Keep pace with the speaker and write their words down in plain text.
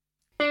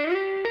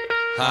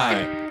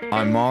Hi,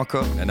 I'm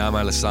Marco and I'm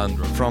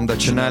Alessandro from the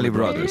Cinelli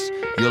Brothers.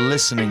 You're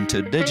listening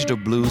to Digital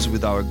Blues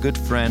with our good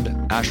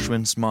friend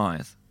Ashwin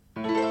Smythe.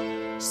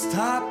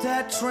 Stop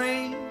that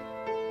train,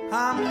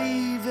 I'm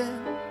leaving.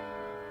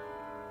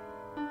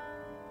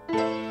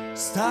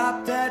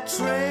 Stop that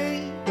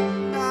train,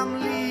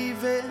 I'm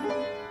leaving.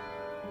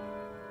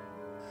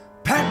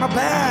 Pack my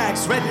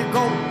bags, ready to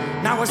go.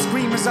 Now I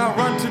scream as I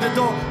run to the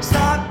door.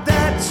 Stop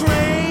that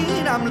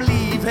train, I'm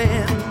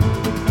leaving.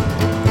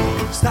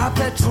 Stop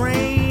that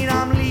train,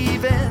 I'm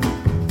leaving.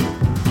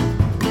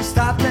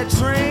 Stop that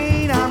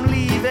train, I'm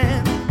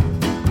leaving.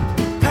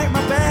 Pack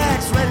my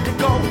bags, ready to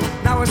go.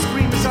 Now I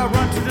scream as I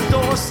run to the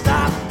door.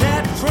 Stop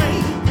that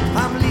train,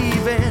 I'm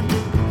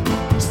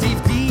leaving.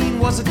 Steve Dean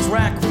was a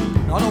drag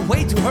queen on her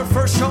way to her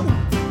first show.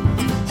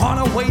 On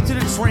her way to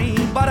the train,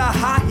 but her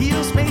high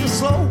heels made her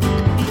slow.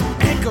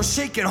 Ankle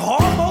shaking,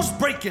 almost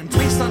breaking.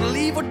 Twins on the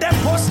leave with that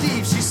poor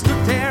Steve. She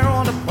stood there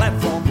on the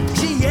platform.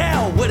 She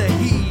yelled with a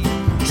heave.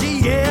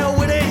 She yelled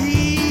with a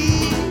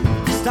heave.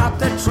 Stop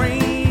that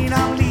train,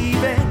 I'm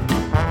leaving.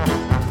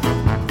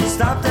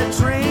 Stop that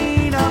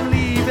train, I'm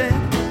leaving.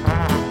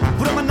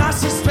 Put on my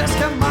Nazi dress,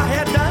 got my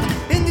hair done.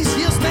 In these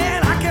heels,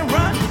 man, I can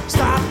run.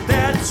 Stop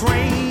that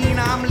train,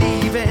 I'm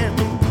leaving.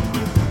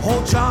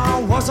 Old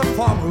John was a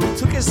farmer who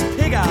took his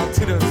pig out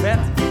to the vet.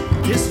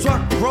 His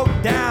truck broke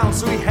down,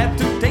 so he had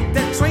to take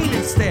that train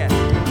instead.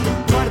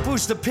 Tried to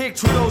push the pig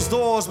through those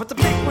doors, but the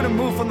pig wouldn't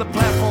move from the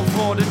platform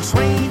floor. The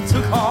train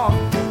took off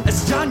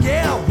as John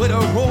yelled with a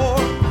roar.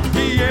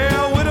 He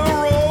yelled with a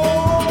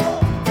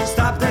roar.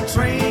 Stop that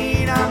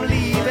train, I'm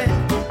leaving.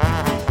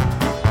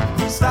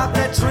 Stop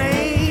that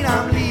train,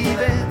 I'm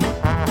leaving.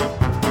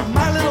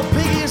 My little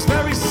piggy is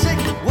very sick,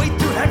 way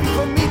too heavy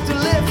for me to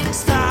lift.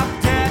 Stop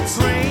that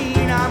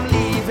train, I'm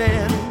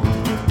leaving.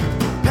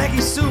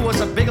 Peggy Sue was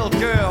a big old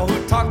girl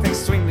who talked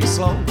extremely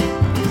slow.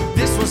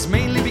 This was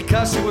mainly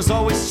because she was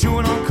always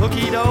chewing on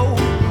cookie dough.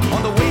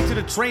 On the way to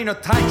the train, her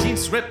tight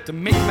jeans ripped. To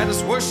make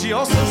matters worse, she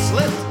also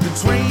slipped. The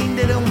train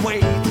didn't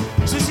wait,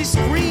 so she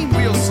screamed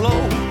real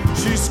slow.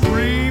 She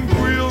screamed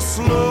real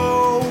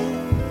slow.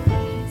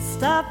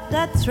 Stop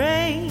that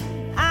train,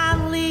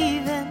 I'm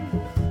leaving.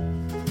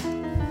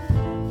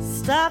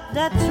 Stop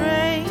that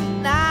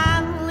train,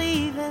 I'm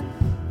leaving.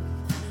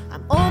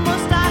 I'm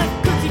almost out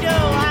of cookie dough.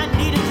 I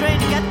need a train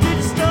to get to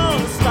the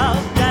store. Stop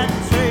that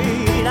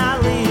train,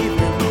 I'm leaving.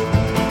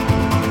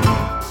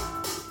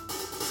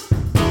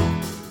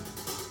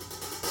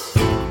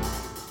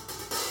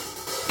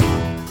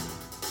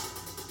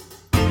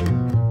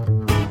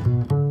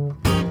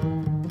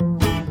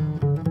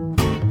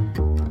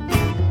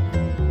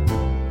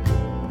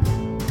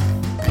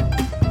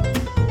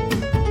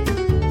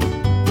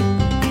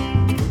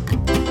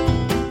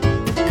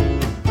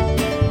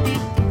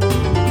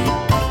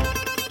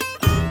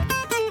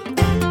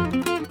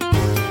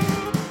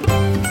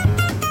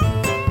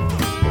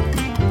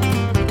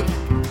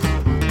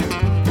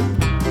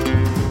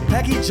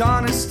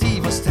 John and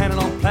Steve were standing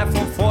on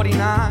platform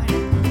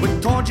 49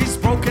 with torn jeans,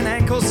 broken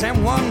ankles,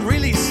 and one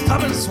really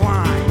stubborn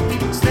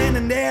swine.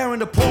 Standing there in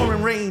the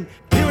pouring rain,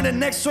 hearing the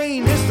next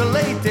train is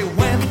delayed. They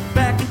went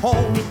back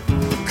home,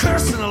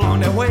 cursing along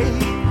their way,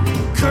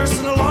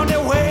 cursing along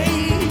their way.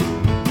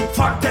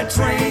 Fuck that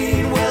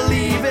train, we're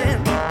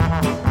leaving.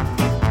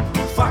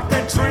 Fuck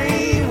that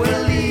train,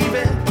 we're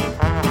leaving.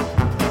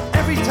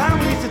 Every time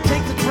we need to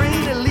take the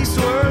train, it leaves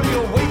too early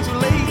or way too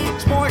late.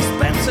 It's more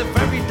expensive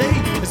every day.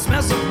 It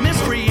smells of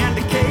misery and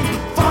decay.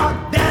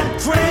 Fuck that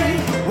train,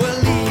 we're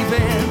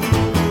leaving.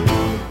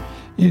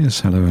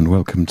 Yes, hello and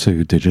welcome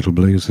to Digital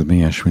Blues with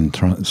me,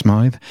 Ashwin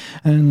Smythe.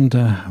 And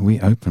we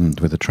opened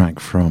with a track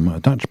from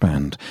a Dutch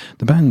band,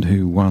 the band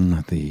who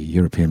won the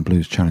European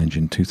Blues Challenge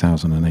in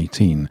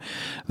 2018,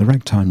 the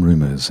Ragtime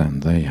Rumours,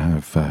 and they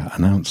have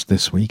announced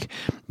this week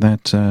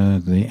that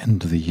the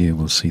end of the year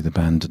will see the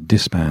band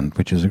disband,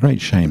 which is a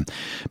great shame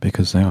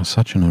because they are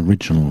such an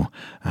original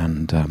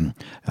and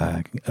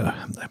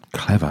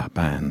clever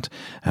band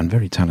and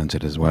very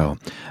talented as well.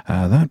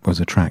 That was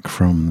a track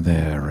from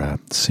their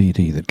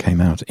CD that came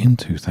out in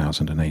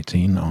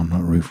 2018 on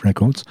Roof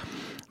Records.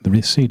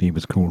 The CD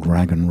was called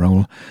Rag and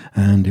Roll,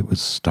 and it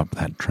was Stop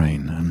That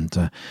Train. And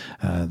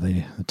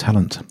the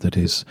talent that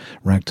is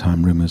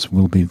Ragtime Rumours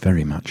will be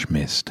very much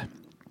missed.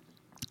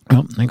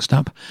 Well, next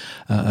up,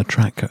 a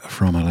track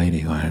from a lady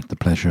who I had the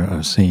pleasure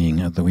of seeing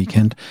at the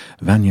weekend,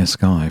 Vanya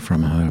Sky,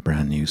 from her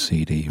brand new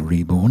CD,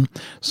 Reborn.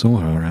 Saw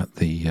her at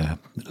the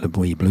Le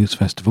Bouilly Blues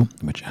Festival,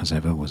 which, as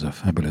ever, was a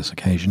fabulous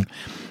occasion.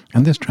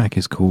 And this track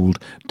is called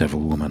Devil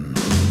Woman.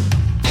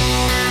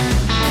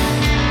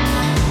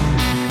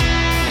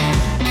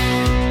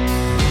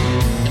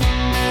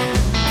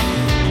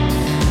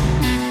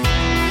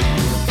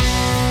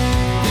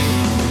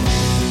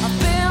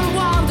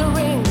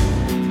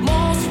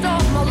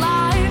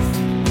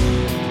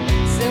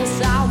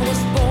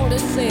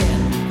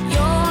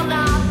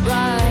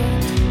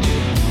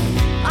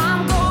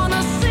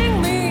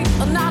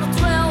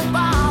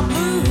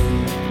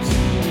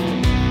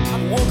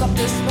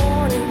 This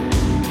morning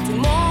to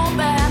more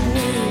bad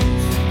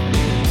news.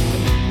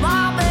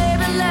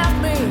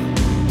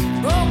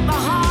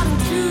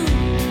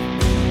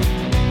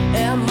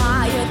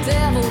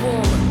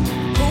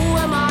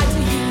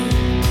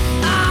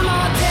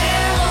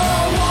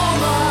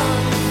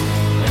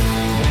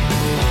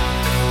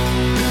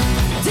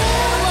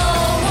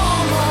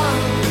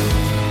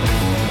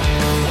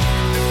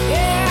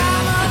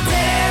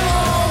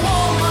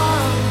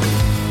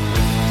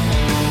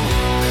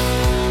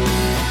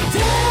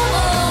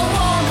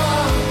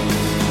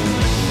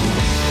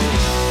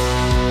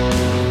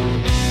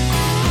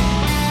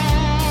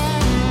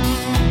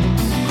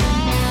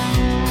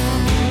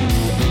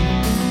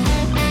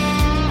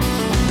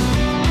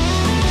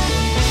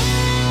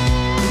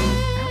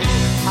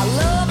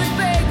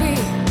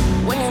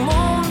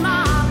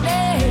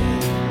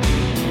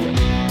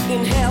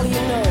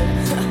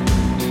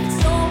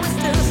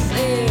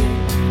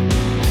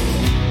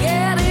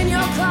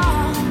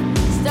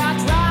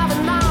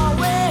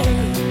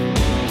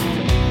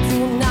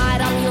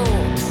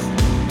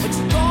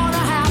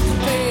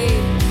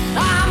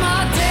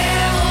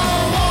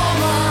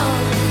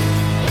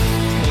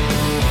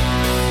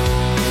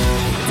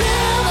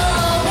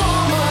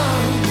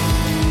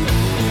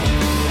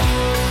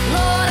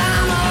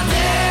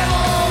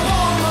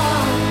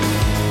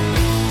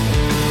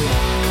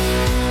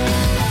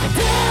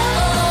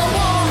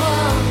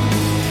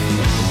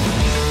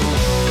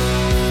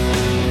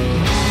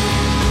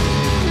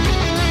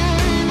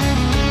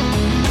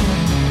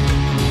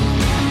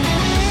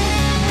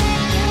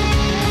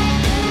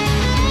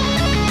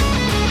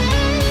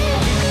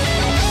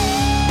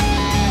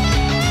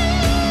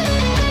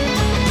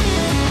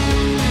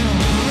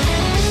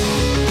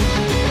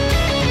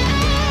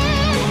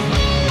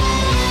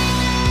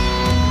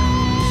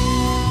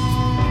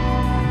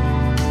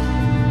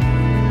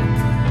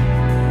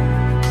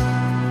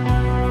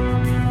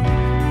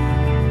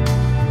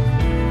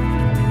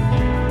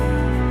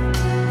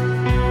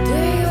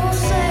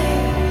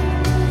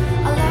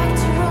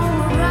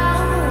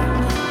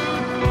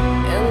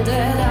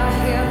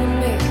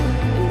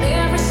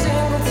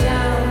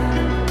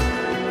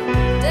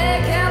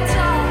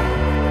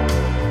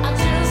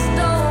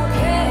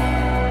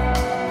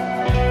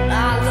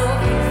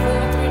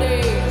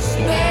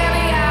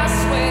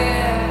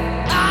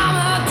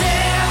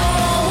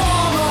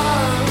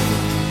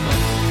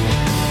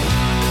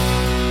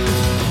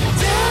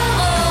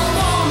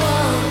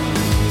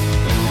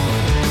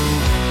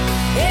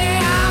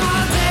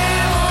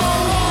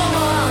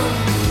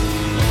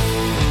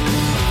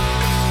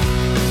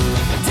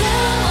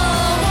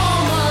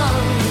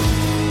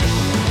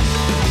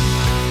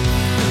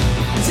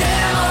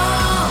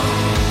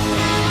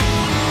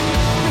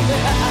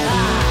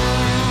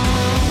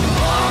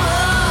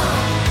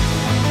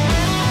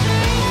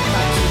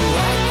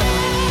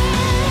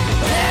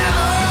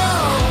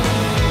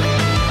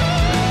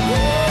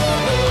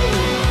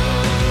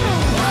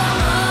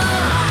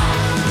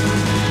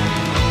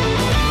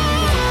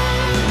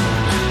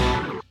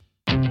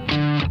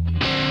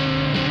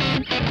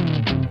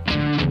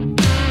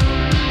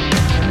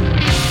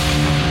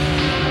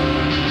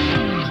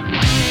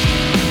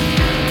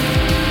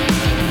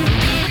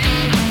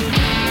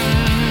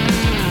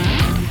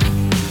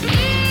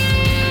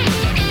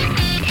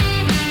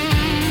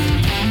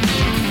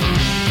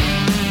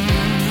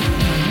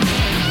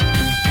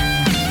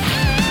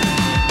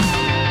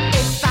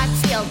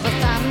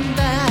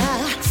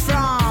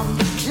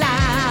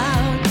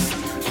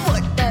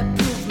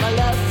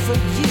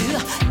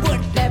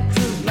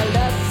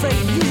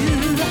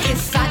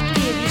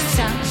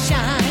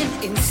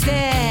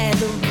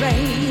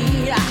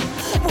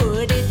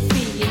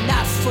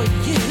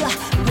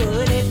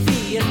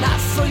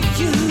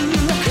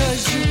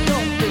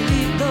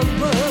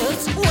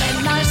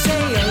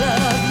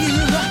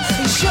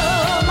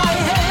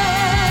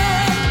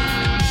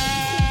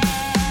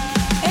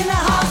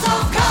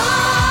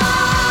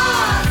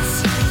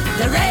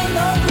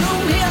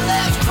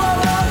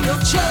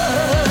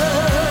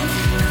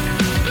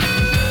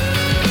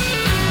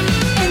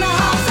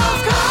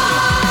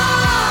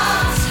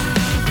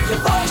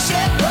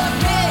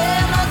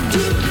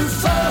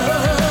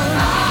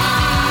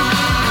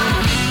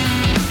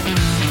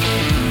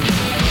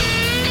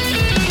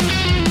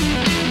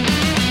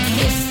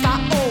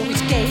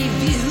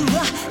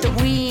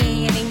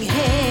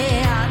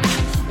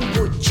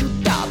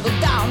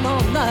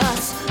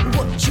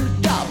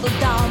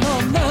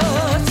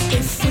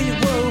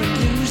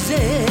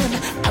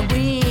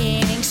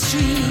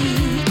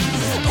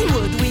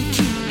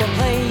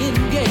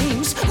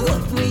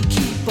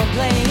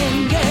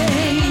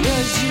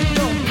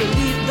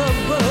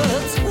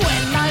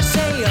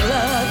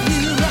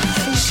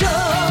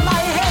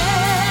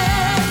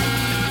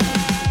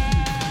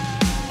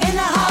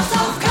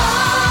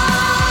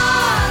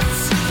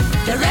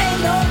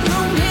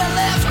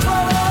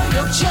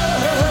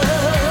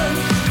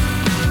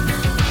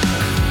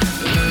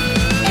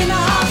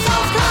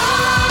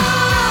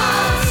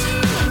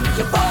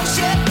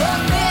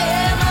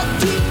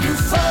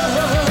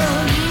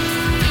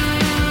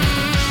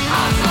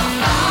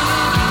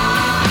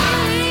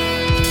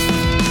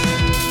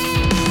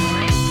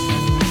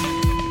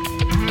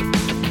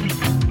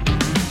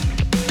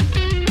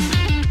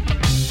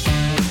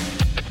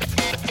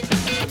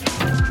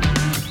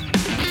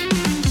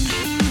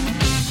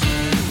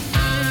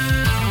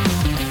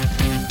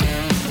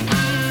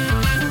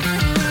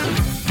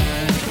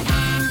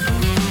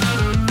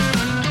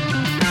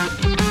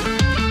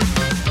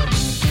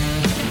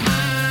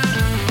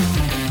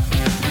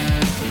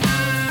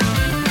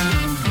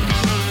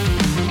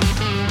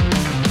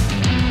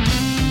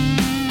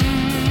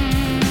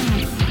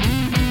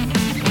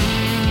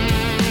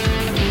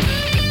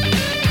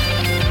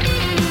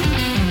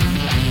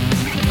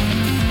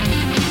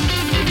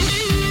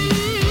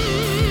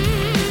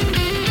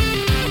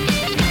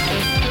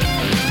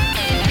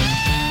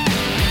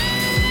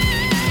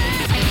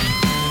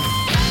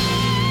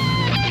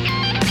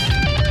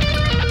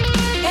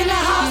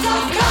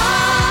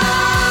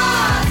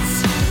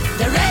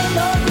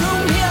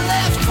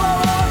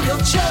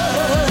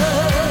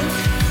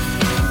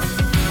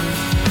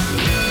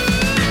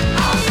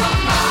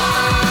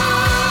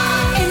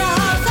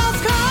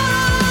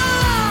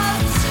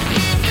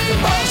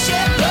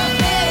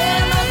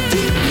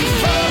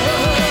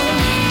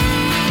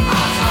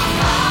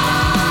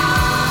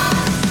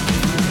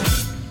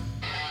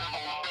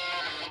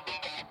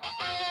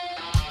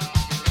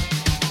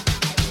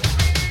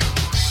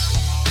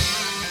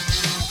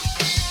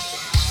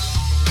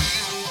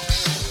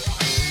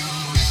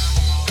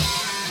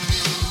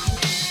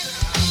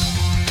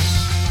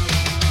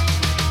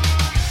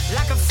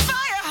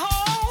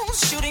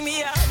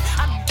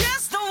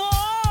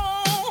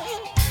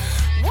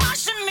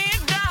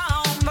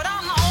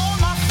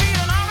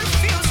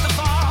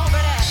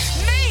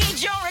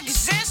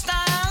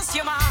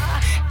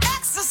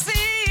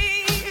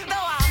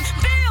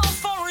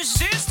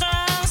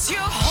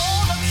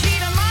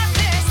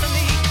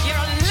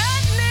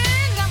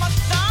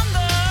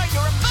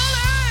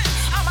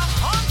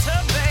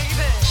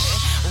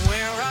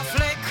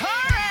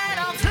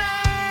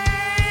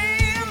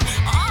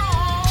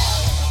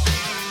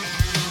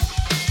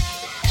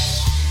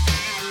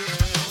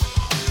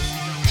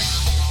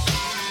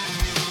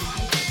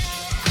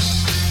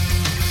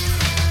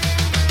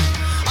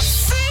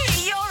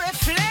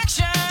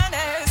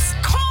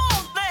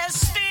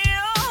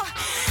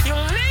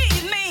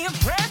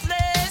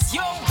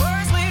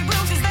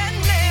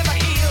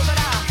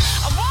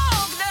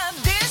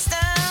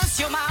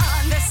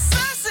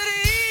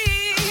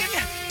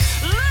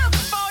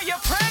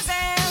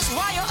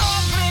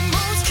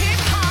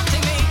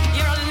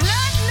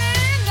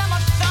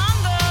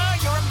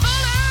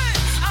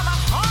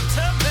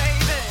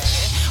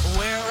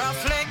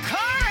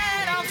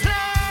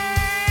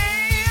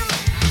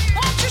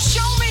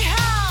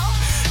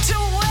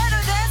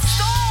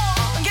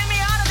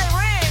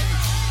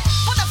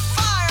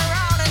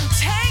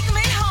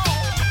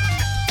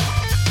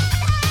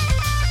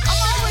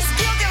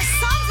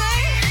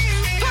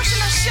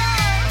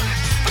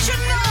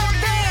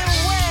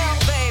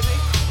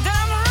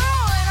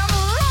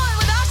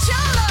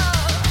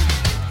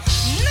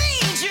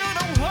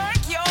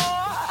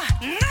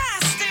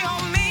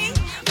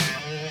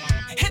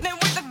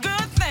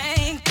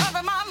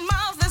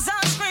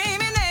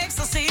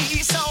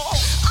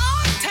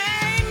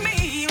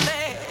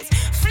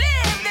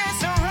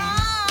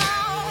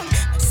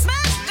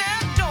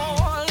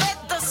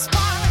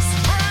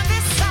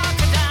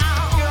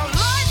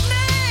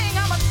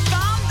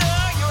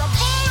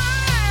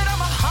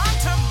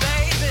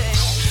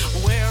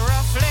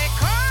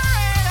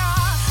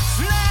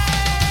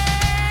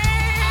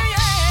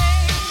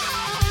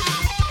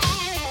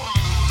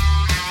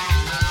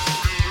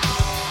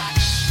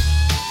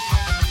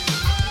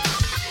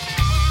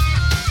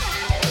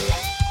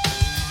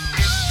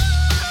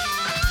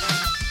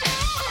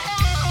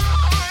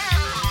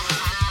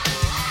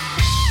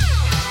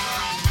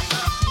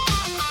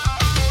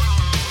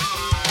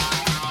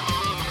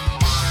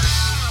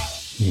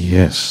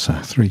 Yes,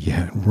 three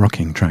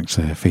rocking tracks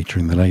there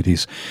featuring the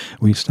ladies.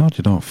 We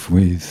started off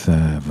with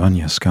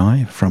Vanya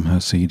Sky from her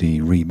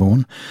CD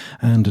Reborn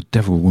and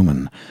Devil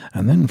Woman,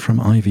 and then from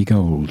Ivy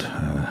Gold,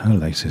 her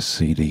latest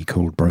CD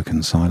called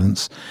Broken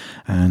Silence,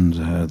 and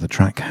the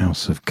track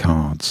House of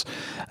Cards.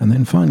 And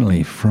then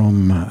finally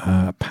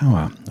from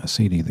Power, a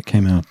CD that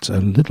came out a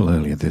little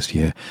earlier this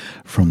year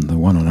from the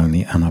one and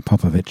only Anna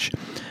Popovich,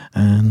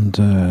 and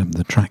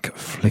the track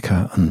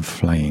Flicker and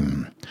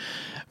Flame.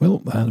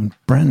 Well, a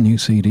brand new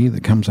CD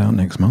that comes out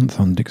next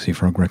month on Dixie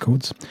Frog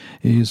Records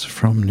is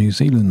from New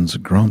Zealand's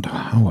Grant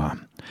Howe.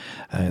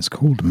 It's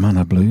called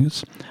Mana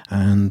Blues,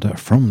 and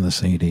from the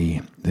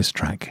CD, this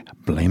track,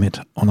 Blame It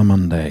on a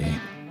Monday.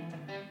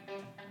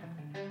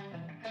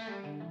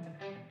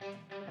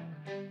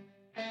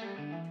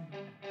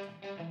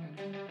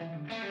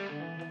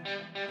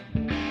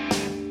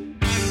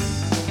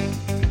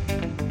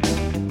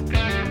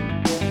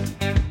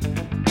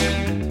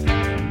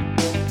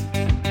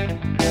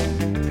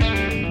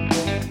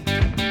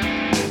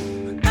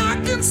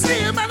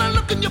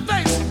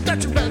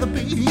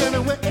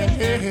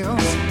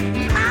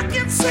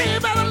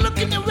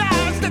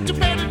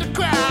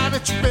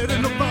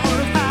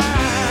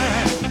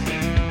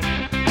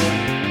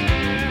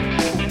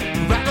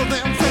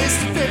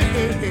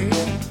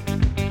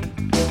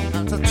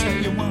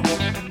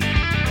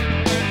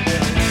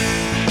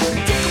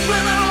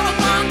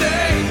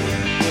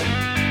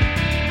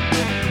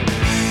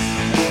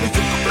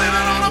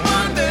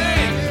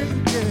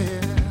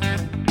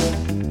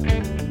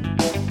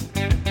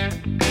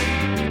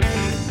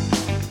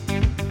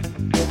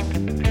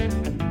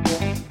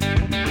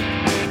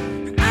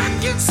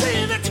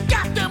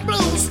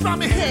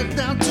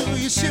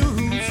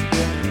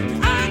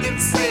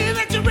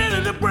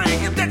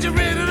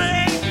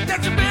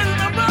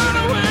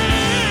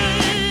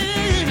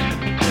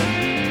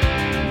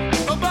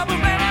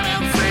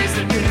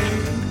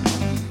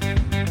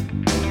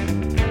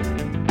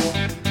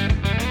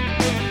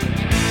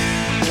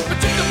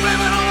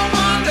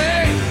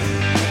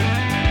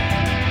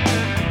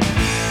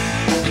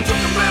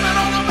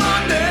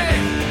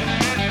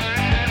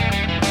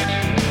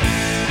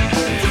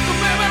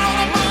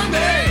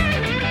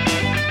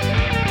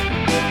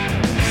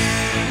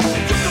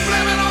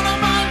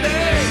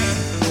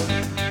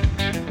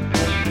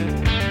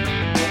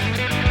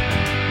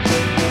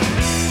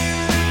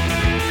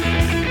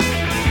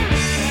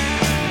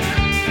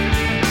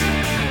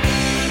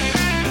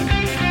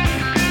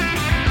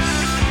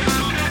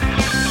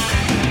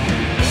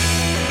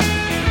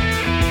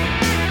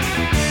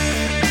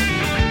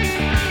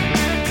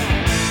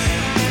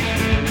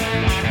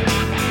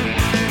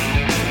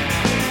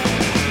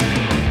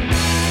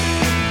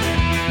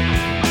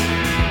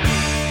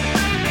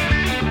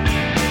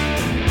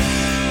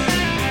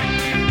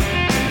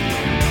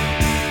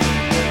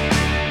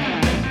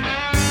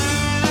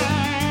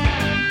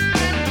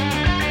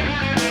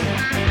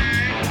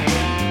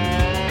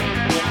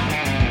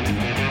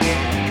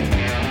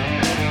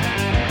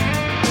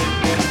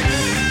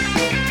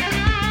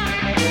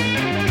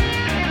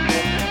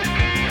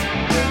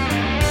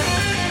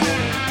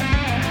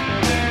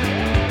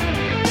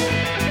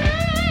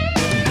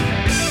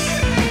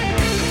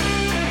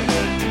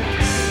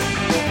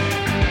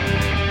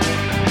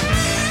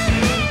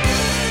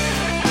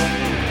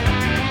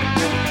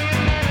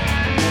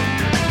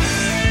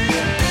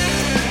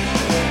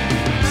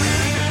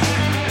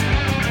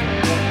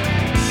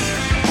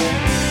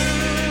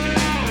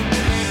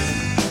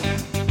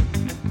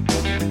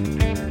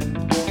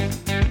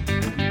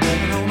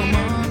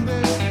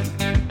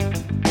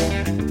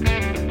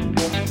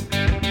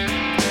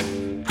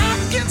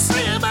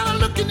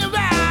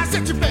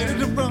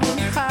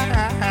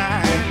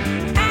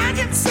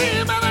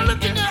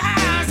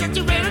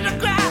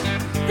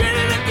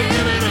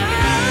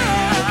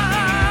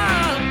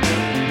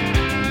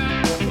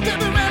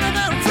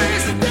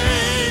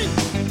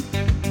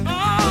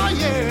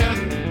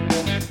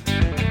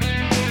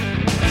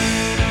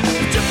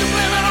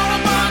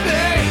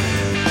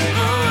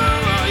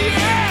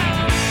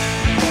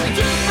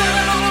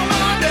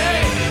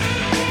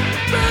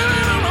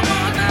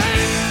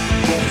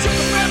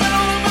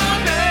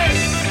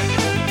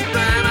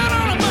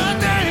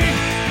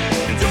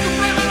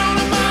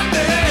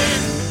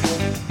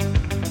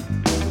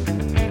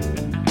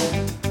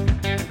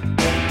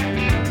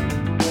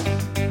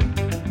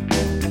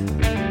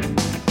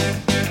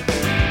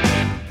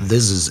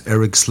 This is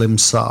Eric Slim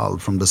Saul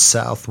from the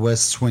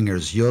Southwest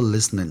Swingers. You're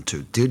listening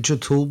to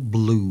Digital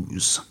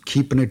Blues,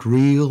 keeping it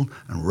real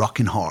and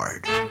rocking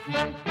hard.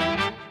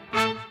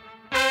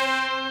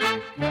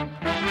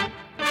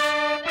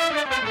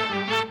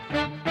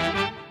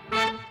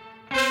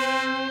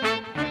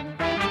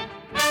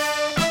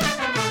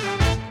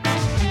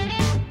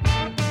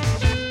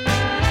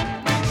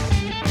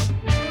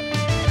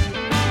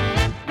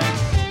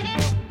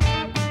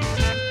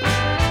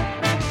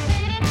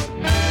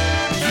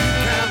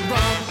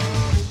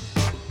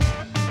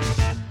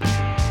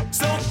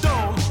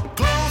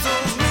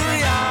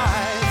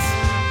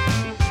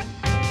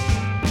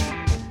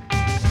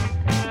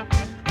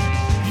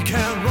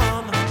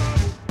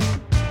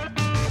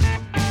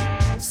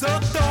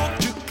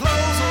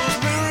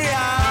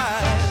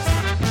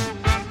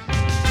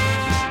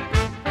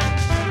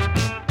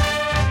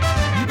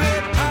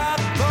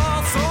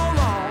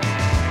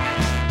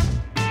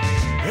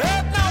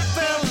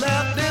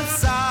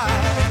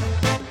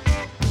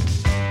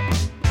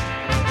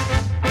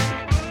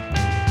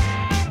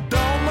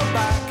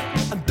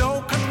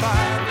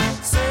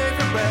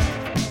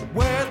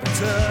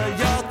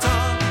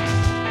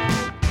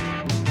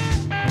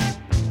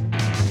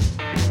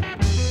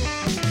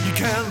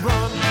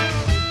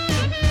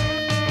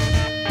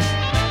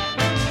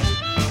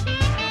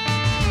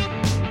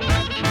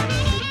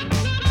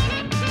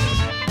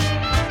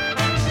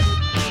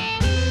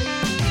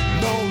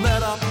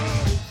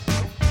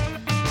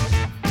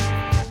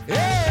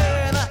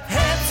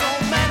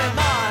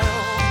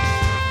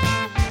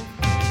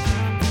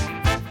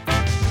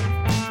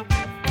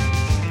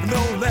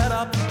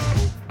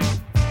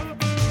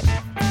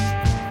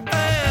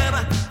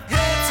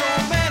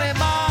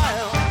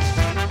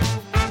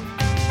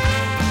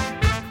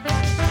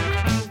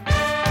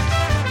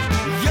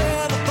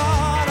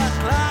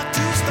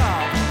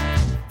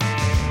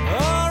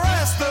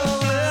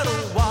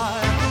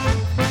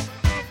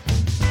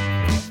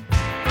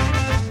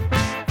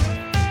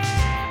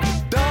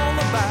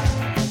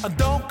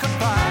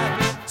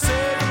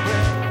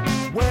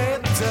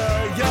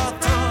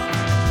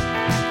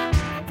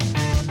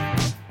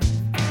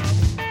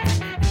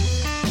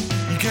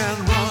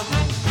 can't run.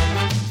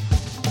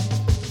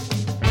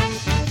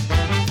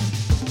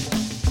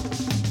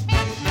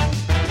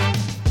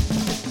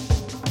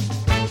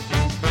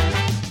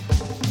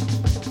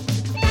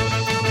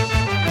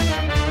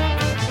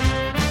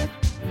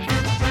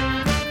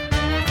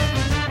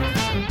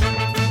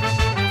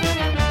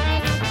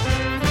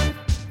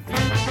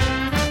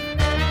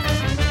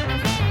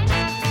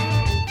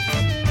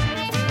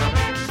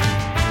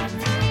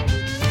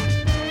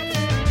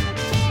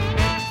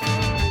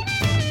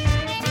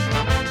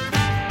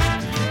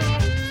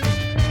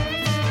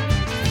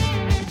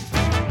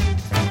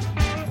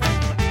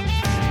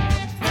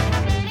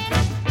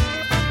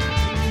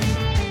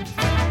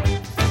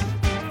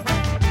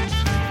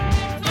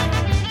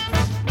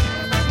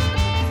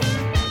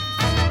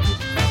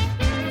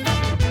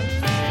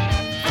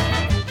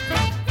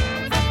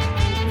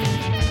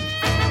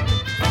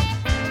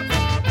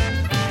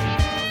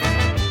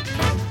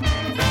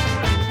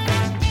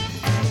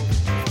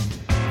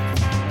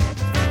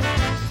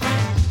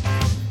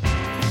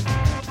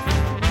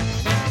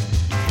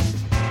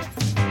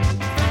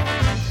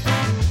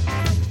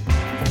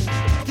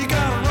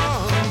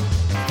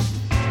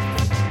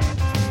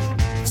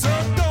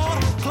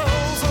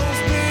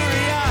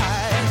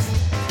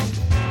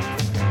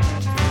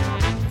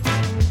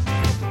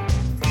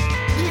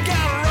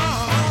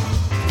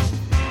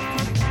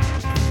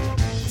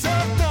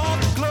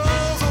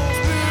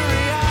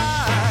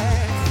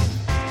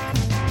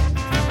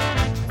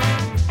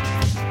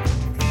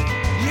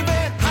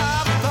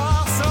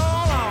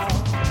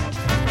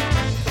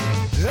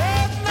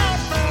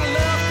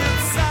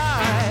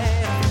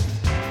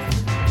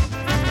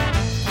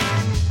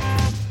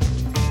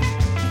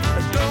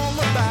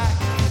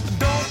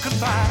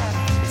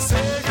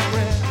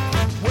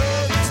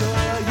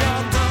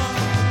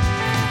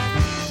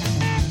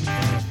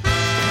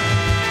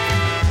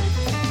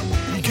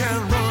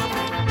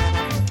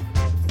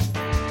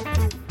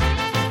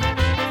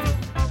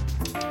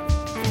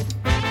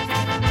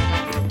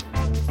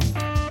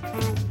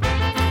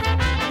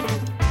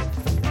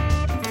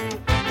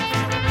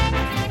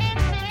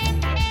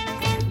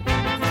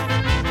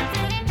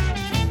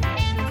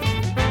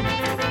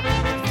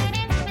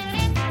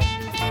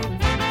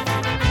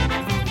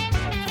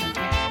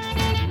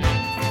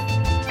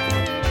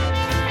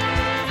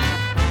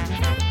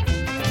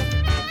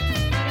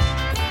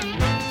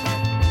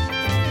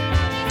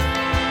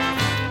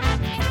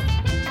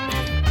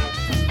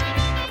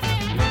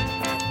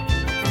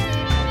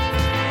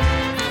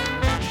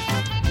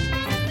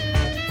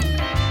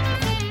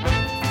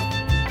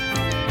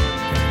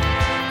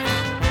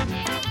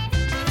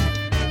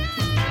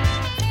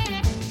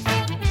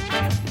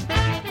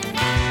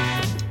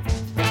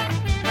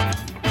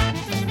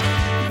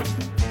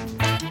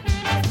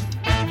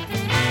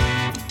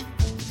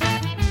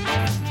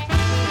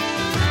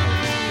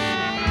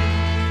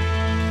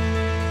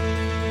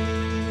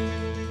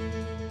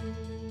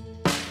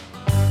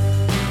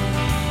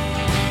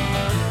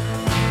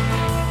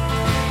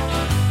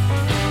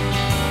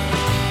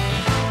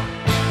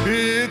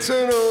 It's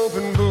an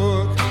open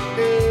book,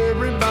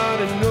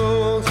 everybody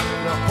knows.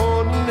 Not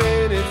pointing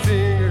any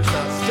fingers,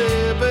 not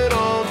stepping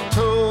on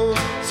toes.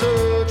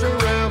 Search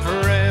around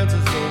for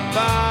answers, don't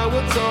buy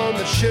what's on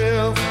the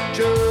shelf.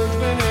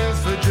 Judgment is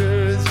for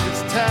jurors,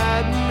 just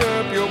tighten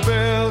up your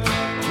belt.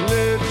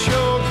 Let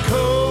your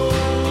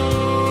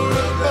coat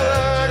of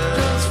black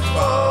just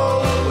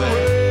fall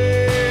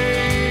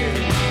away.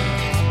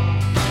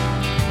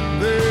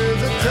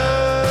 There's a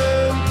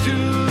time to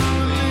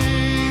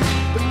leave,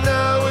 but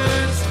now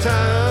it's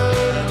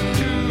time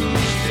to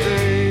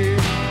stay.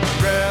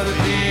 I'd rather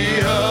be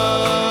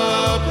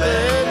up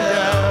than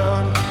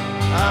down.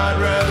 I'd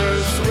rather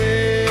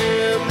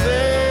swim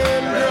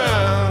than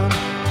drown.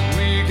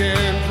 We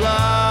can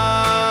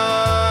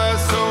fly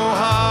so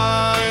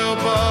high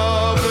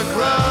above the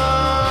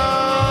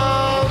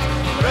clouds.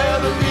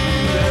 Rather be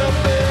up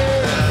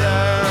than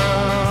down.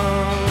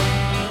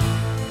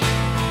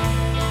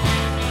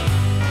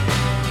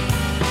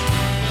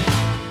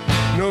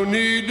 No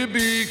need to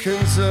be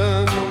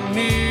concerned, no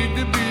need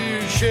to be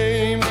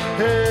ashamed.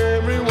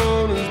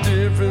 Everyone is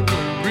different,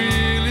 but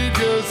really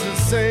just the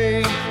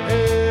same.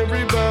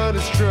 Everybody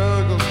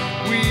struggles,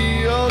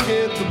 we all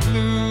get the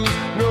blues.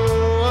 No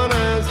one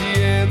has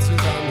the answers,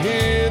 I'm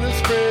here to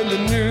spread the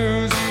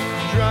news.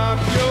 Drop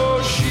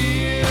your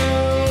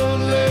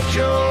shield, let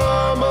your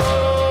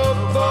armor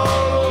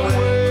fall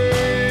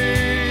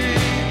away.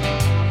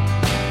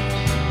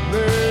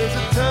 There's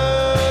a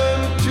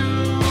time to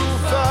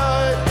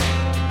fight,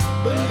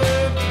 but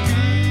let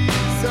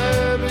peace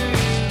have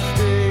its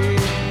day.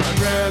 I'd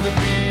rather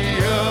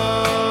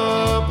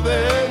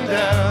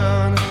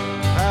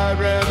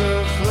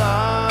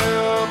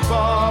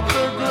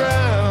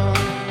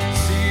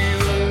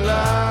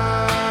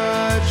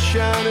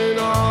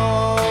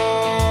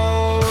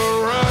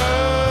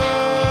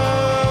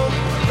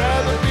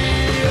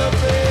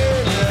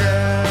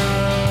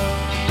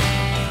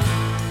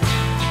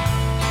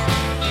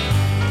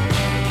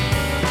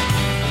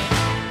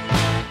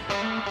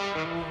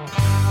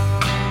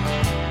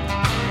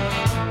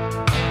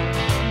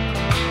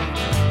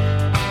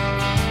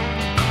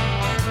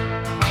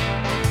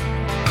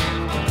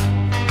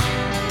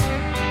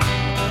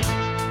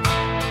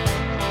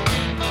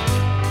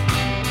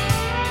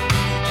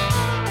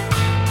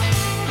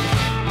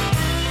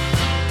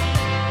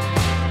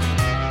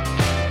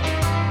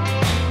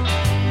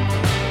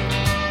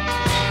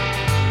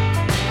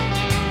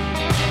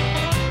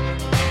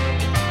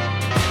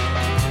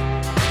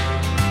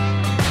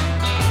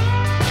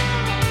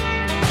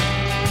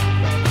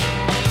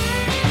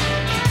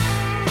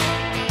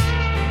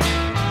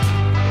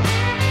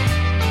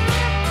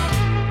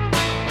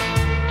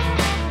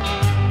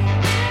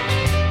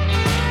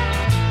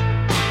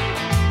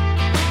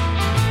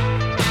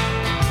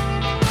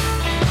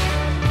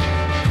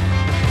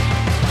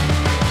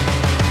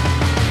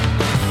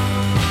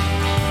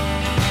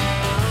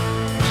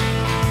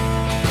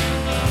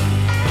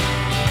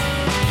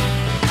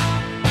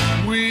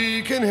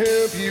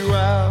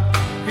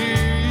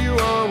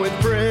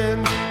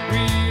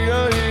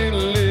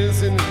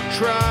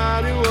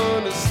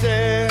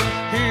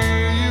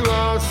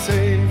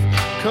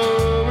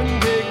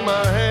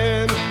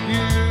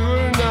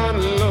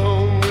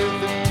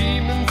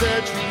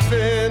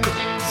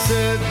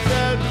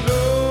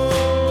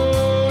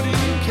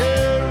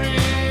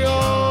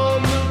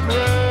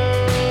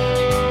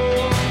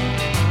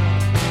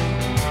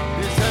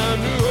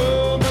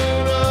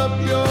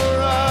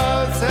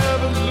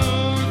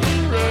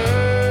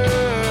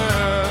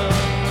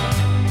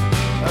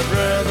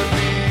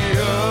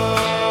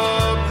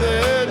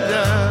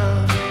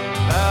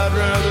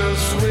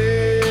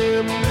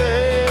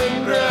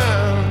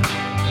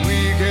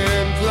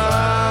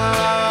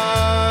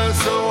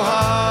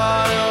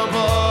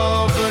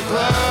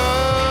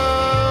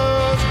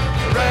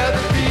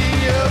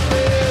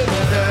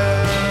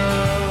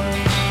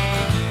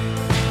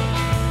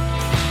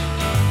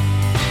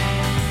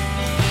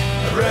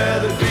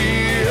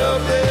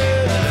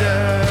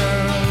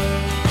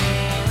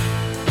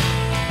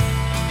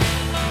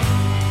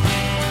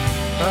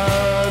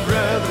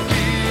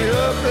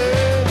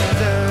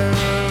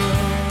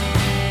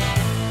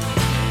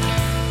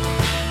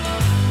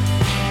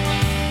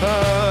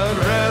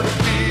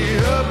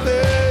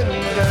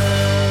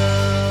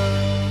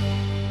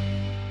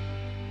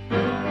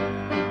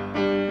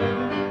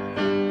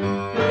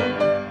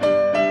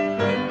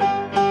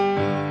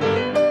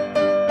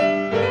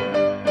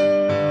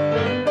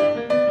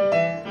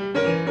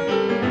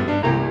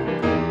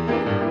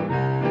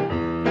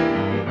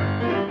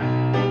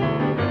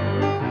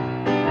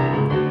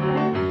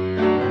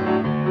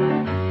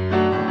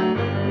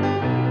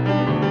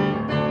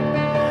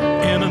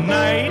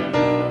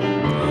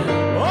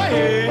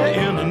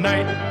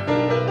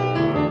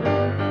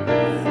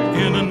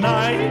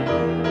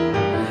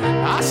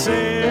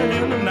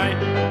in the night.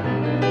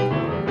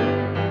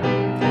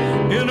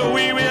 In the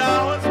wee wee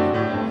hours,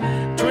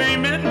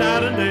 between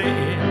midnight and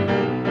day.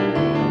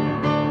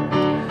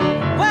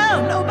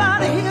 Well,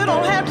 nobody here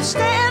don't have to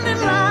stand in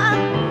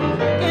line.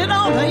 Get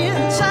on the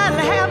inside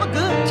and have a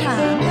good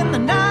time in the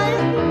night.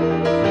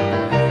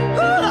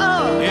 Ooh,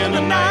 Lord, in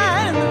the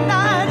night, in the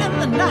night, in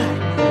the night.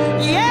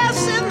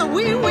 Yes, in the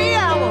wee wee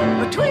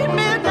hour between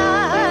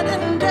midnight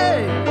and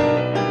day.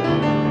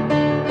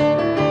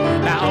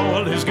 Now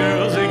all these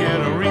girls, they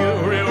get a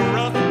real, real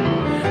rough,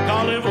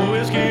 calling for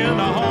whiskey and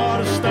the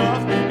hardest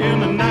stuff in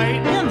the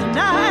night. In the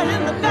night,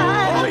 in the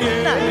night, Oh in the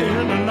yeah, night.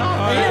 in the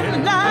night. In the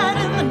night,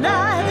 in the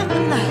night, in the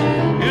night.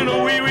 In the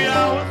wee wee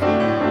hours,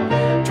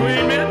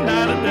 between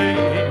midnight and day.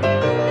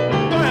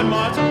 Go ahead,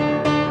 Martha.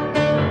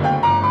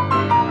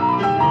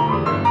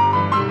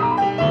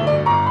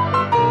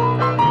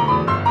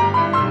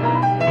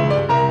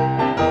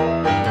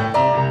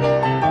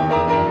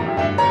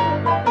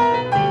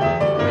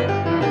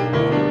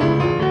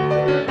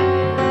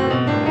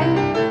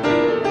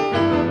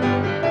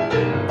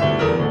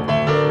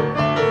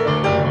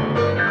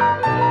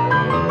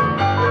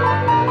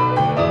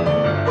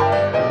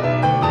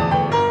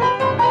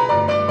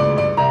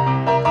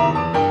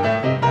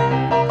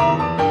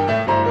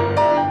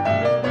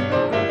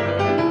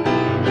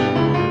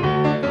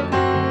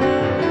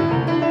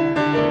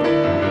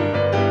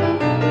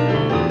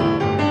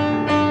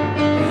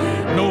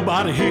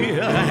 Nobody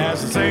here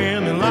has to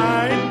stand in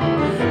line.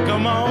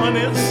 Come on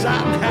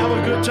inside and have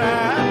a good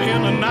time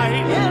in the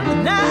night. In the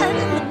night,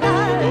 in the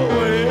night. Oh,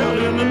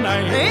 well, in the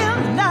night.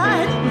 In the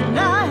night, in the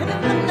night,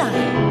 in the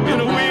night. In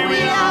the wee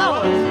wee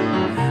hours,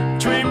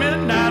 between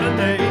midnight and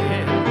day.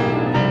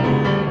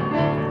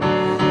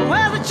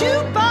 Well, the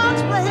jukebox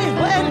plays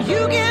when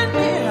you get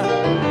near.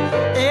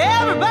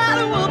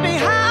 Everybody will be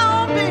high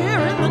on beer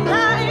in the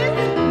night, in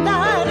the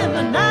night, in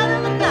the night,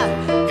 in the night.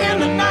 In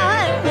the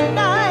night, in the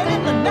night,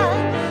 in the night.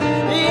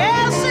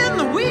 Yes, in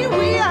the wee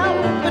wee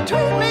hour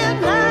between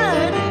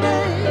midnight and day.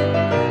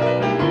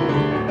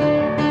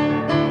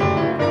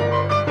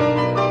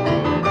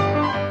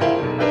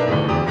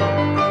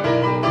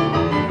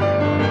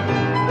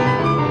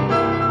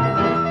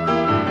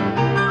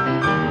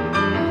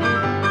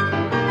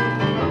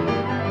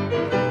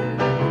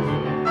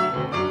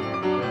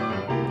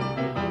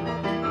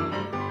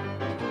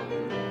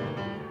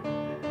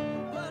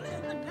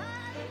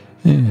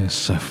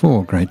 Yes,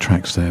 four great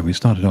tracks there. We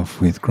started off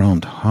with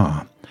Grant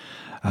Ha.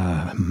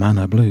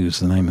 Manor Blues,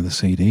 the name of the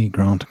CD.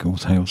 Grant, of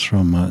course, hails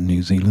from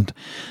New Zealand,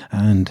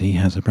 and he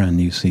has a brand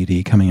new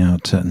CD coming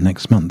out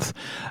next month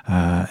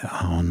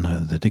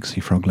on the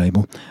Dixie Frog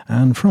label,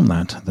 and from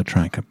that, the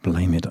track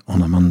Blame It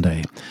on a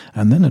Monday,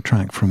 and then a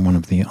track from one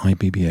of the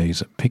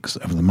IBBA's picks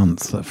of the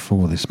month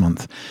for this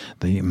month,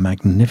 the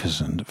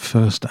magnificent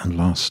First and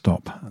Last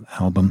Stop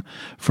album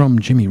from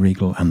Jimmy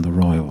Regal and the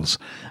Royals,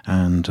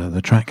 and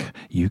the track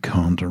You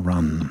Can't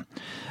Run.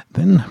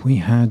 Then we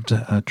had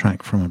a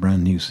track from a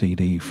brand new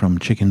CD from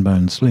Chicken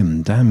Bone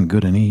Slim. Damn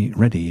Good and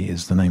Ready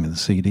is the name of the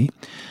CD.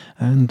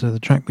 And the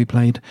track we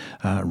played,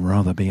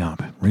 Rather Be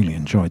Up. Really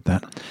enjoyed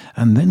that.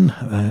 And then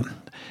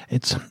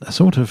it's a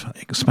sort of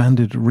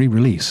expanded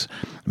re-release.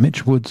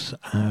 Mitch Wood's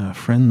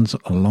Friends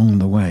Along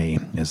the Way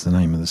is the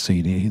name of the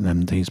CD.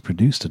 And he's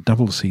produced a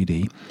double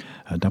CD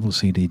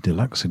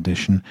deluxe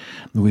edition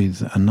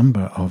with a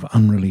number of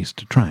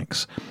unreleased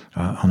tracks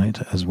on it,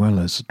 as well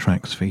as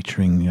tracks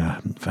featuring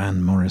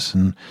Van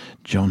Morrison,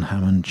 John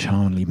Hammond,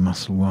 Charlie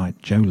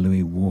Musselwhite, Joe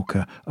Louis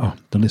Walker. Oh,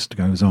 the list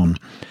goes on.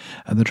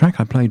 The track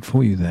I played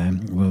for you there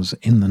was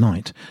In the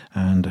Night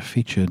and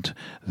featured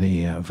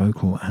the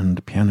vocal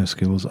and piano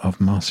skills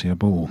of Marcia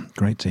Ball.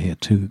 Great to hear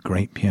two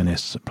great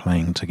pianists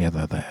playing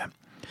together there.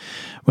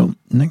 Well,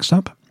 next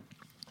up,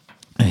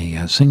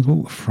 a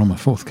single from a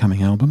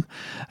forthcoming album.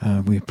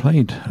 We've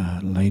played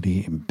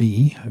Lady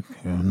B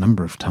a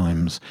number of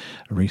times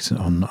recent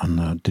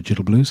on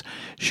Digital Blues.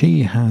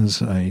 She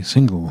has a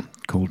single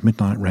called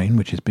Midnight Rain,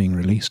 which is being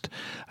released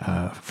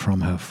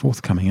from her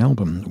forthcoming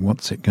album,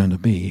 What's It Going to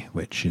Be,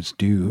 which is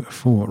due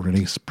for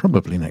release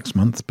probably next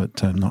month,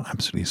 but not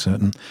absolutely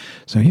certain.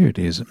 So here it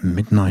is,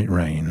 Midnight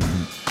Rain.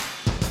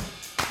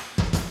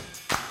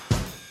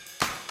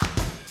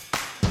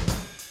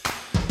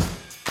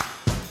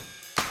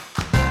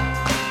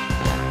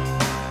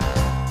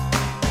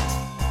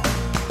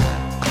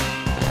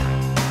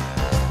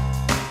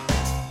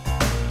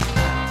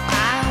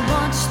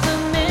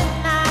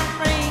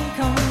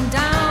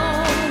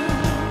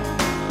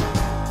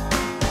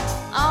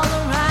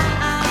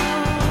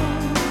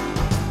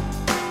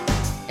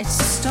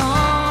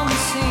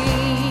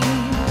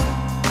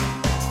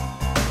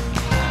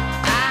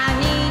 I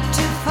need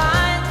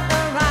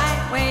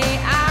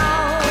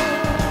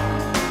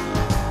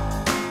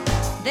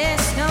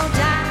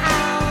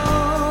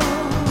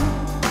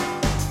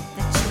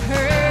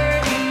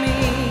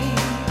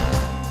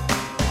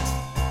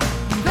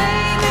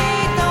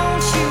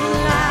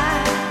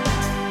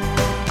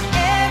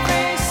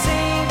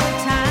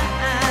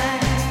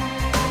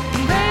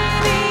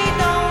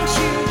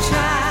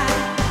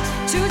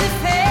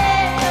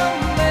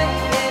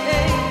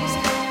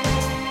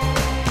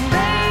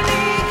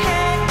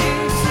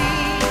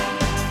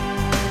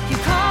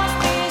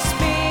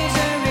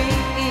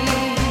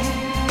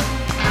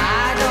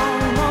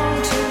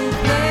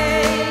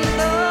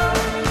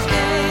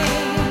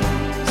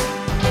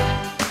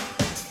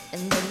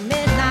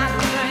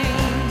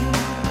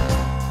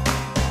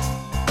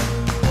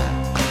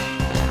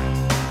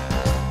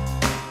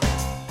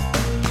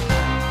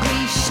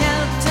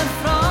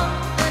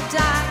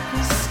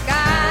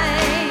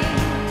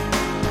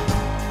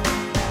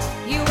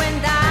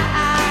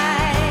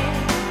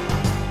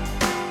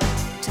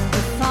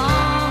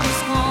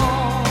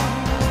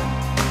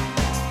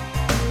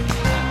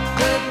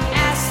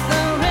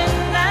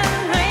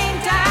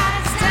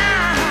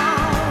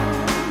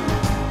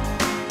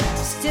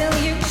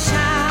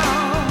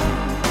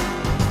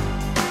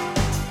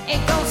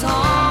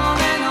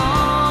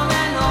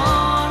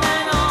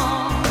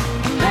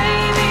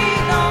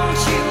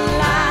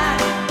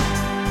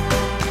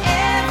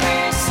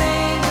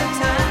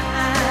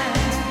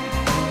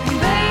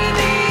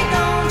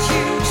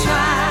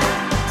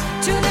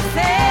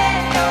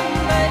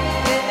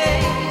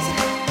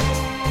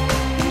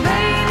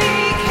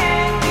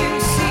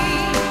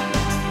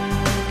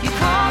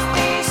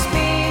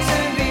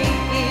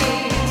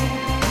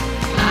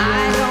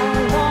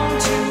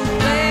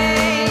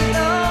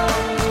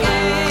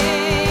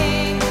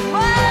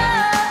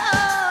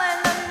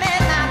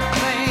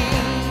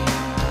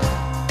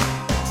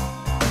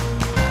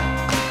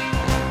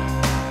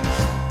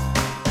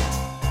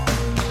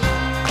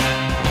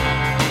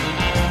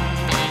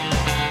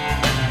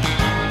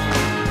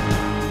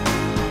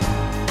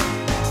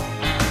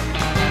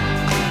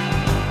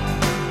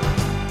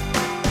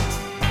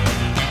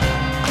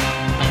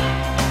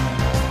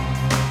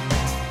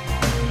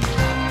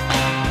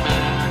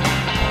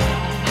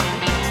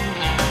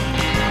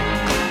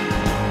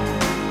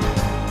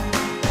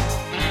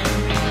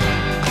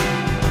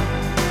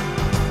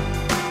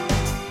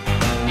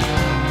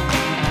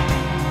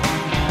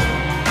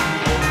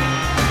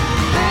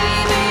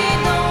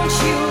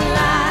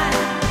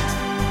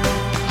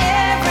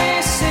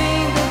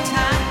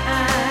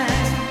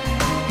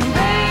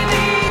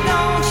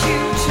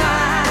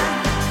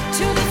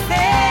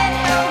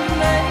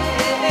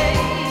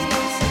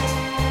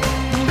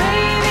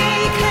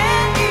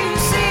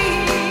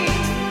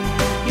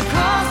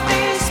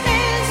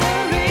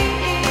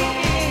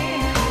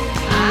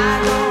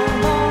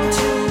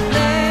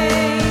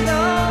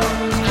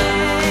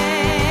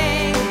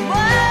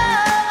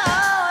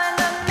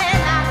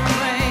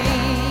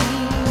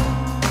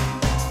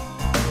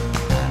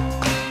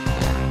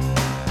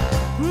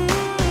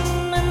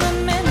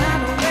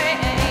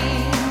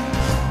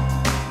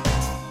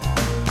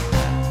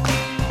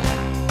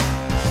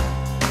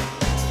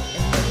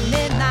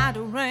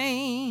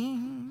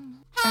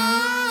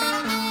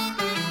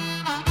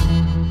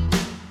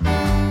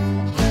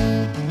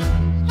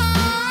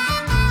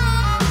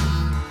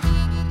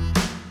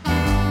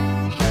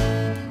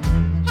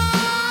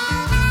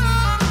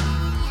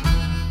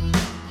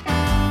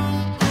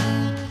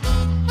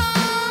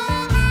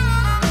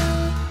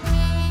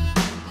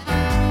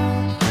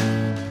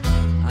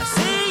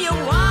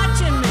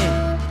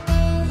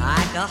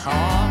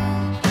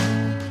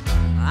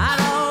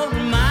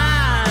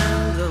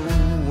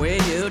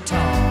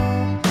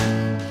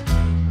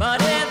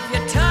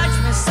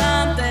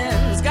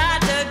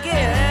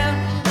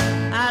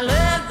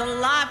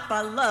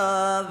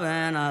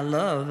I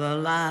love the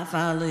life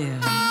I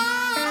live.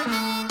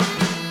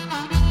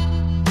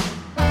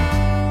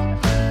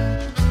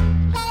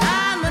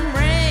 Diamond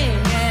ring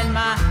and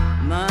my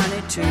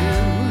money too.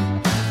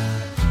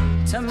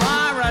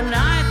 Tomorrow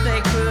night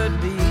they could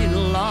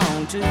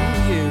belong to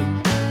you.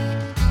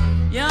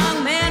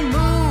 Young men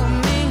move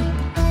me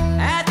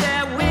at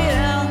their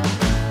will.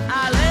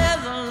 I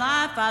live the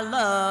life I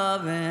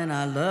love and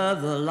I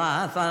love the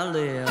life I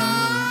live.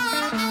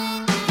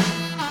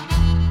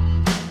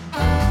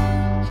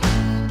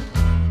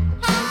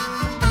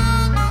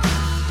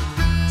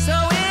 So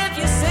if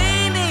you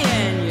see me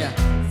and you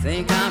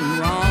think I'm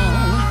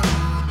wrong,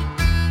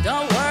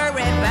 don't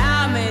worry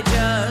about me,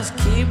 just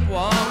keep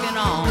walking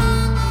on.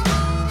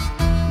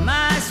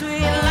 My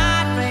sweet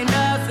life ain't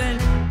nothing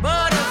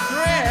but a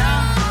thrill.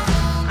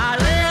 I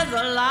live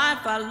the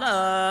life I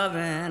love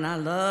and I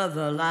love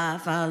the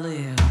life I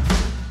live.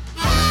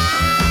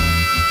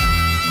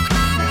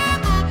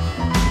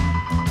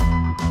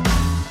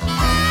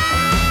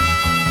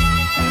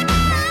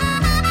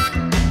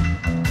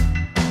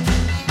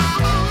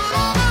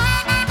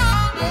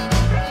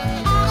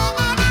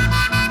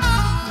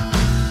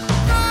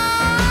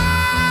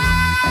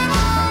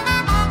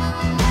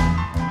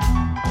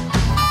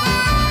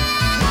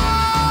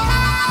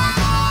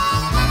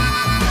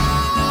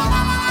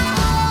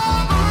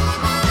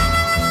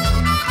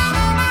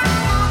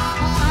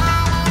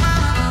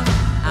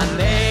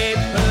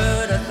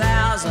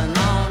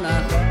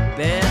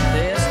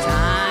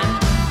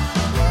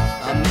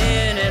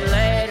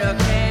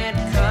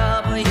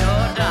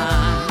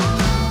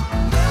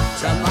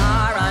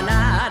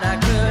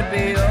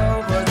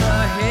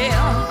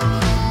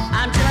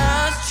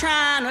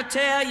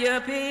 Tell you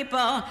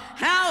people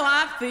how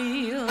I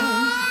feel.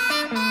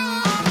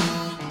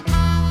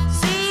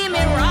 See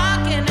me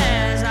rocking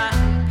as I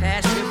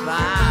pass you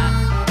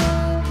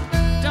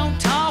by. Don't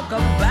talk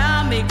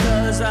about me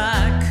 'cause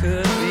I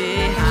could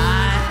be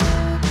high.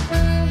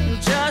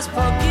 Just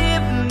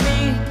forgive me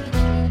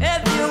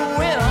if you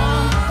will.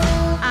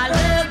 I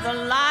live the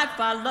life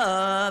I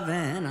love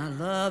and I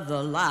love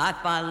the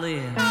life I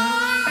live.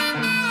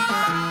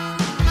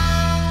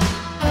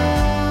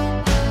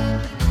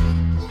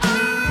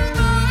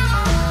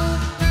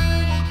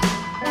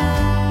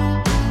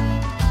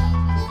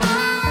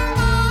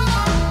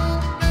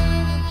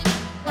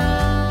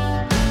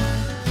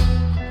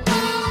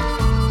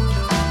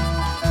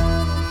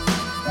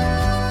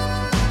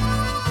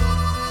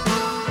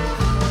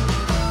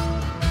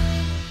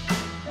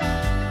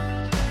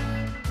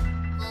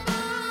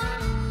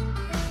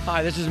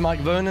 Hi, this is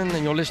Mike Vernon,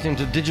 and you're listening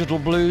to Digital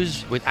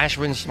Blues with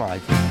Ashwin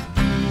Smythe.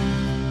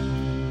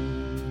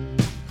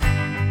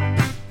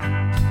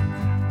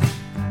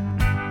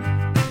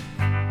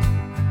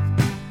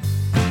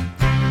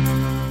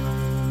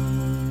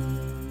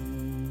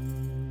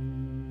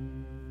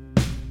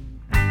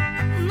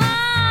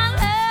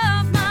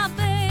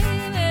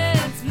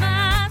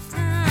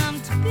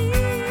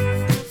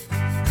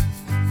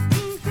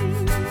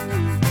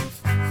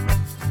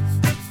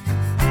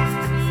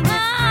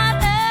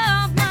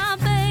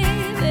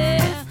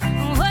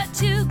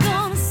 What you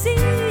gonna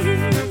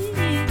see?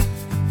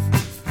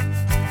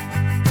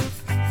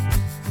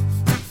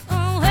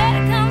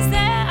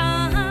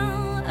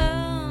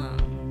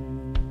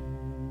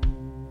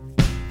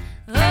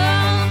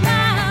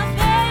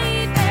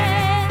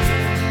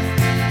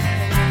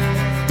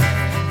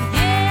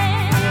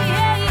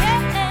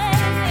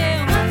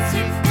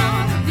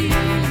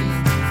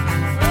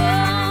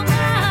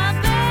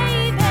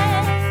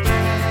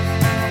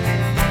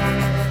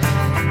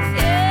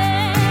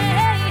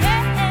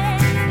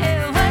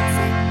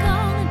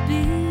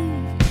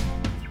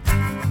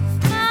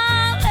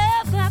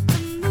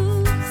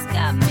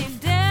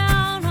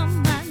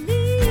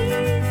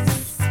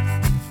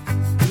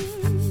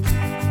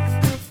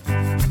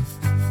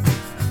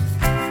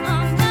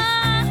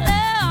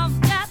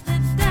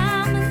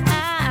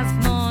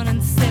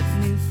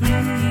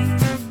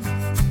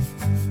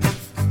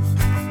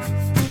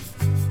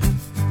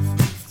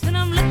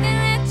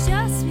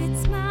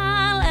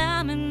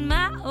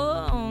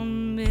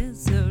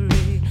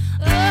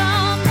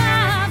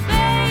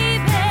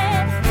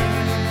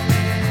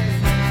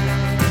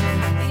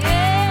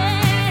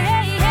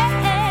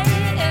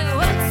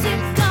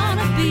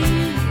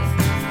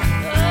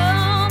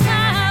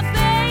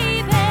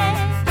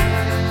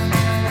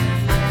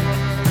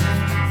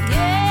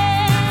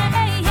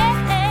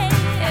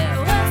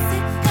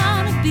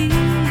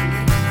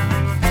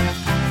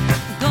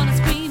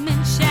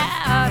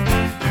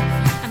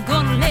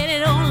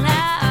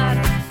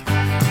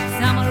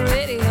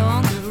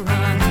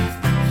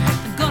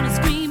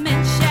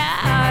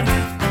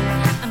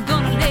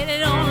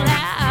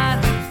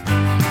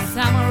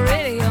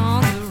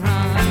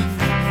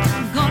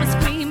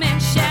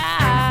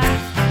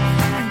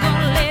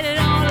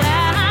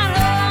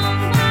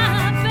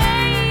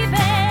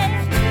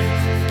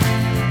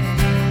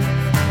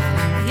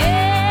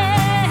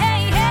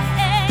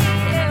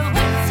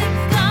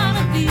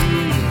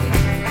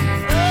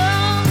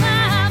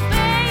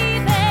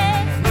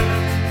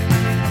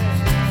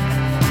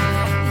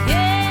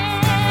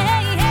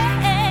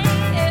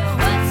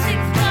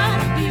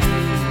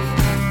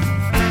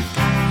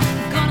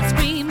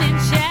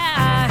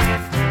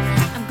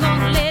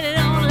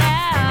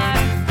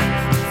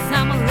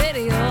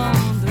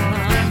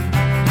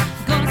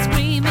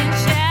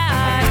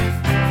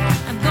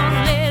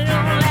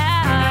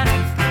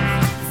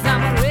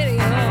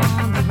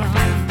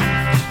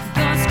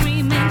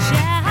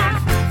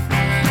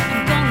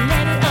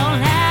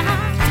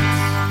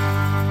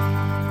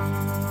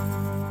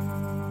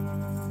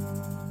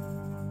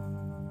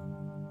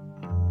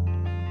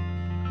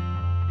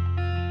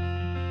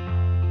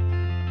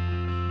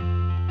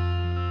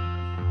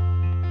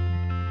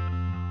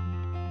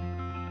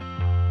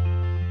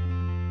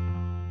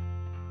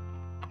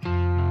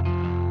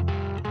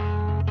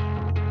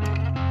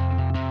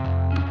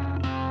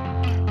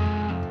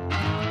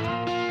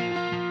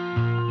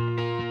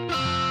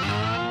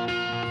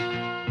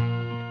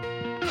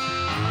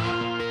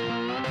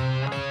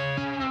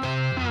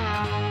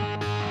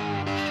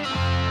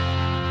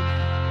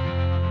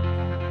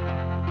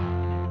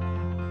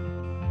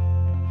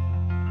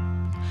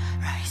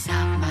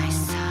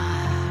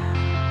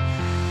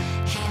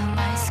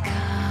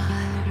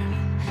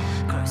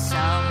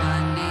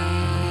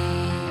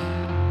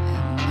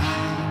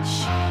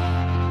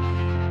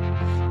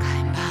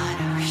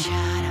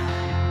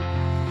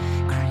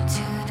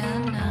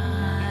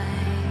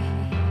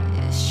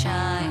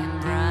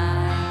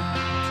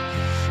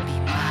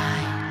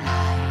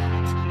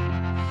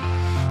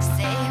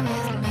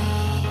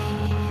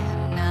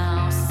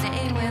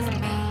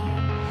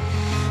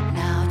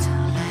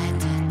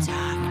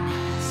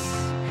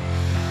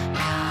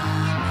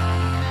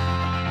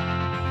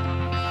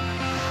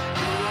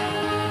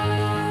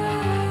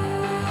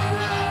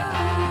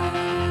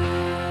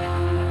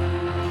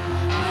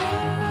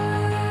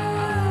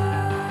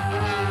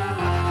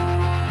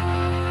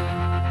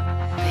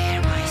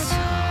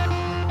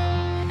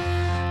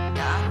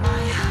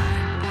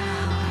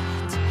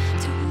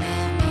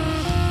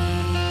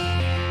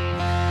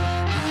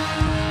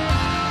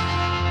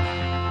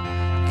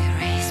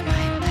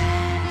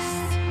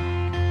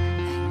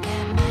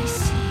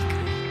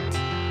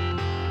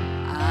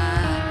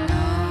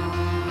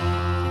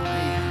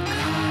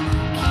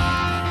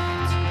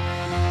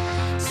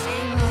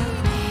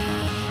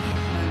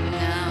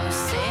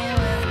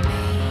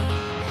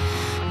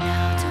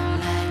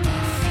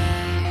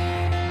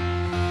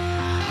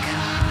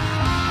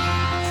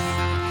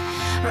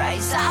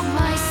 Rise up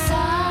my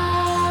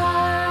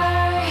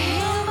star,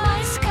 heal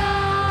my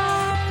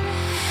scar,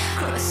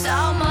 cross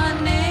out my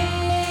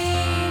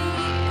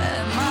name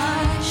and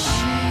my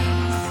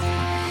shame.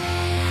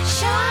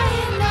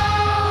 Shine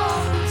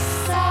on,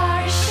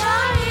 star,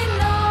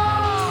 shine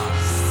on,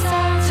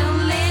 star,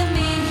 don't leave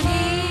me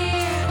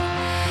here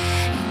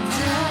in the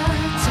dark.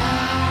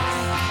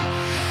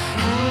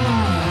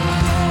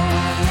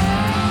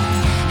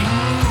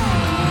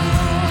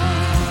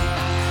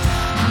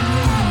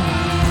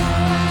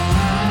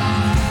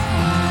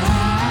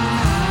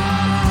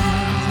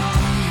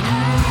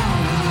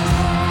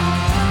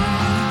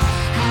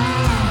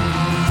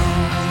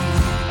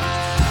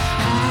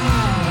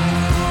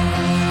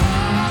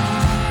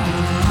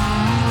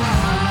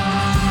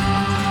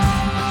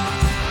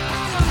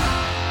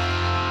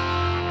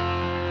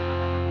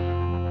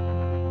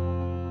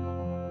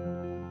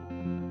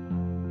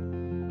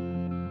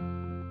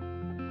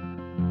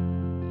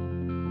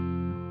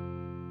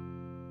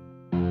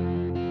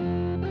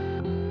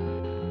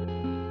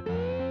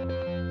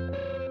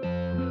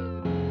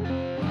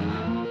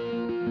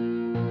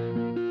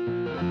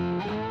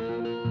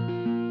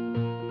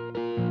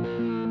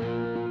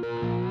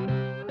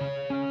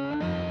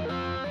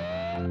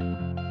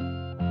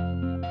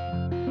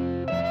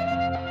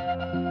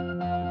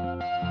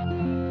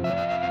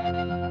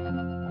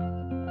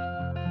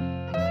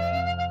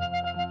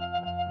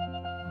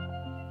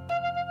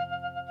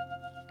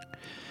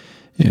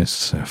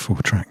 Yes,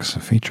 4 tracks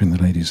featuring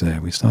the ladies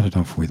there. We started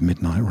off with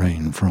Midnight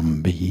Rain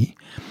from B,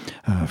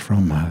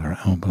 from her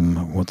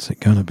album What's It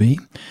Gonna Be,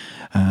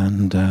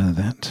 and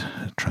that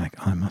track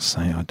I must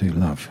say I do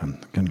love. I'm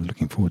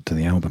looking forward to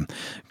the album.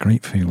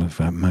 Great feel of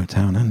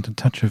Motown and a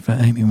touch of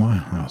Amy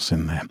Winehouse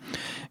in there.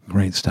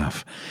 Great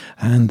stuff.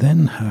 And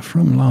then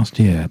from last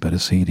year, but a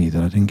CD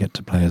that I didn't get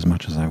to play as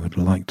much as I would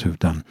like to have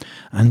done,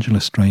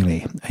 Angela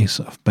Straley, Ace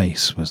of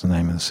Base was the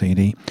name of the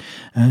CD,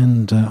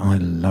 and I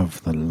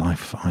Love the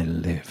Life I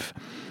Live.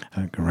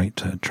 A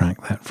great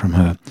track that from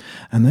her.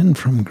 And then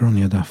from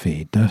Gráinne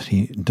Duffy,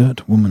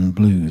 Dirt Woman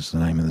Blues, the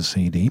name of the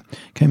CD,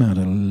 came out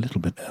a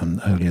little bit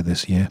earlier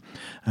this year,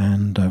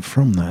 and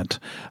from that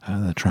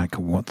the track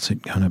What's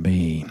It Gonna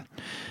Be.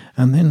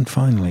 And then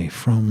finally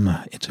from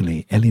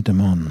Italy, Ellie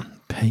Damon,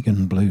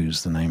 Pagan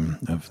Blues, the name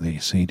of the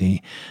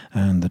CD,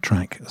 and the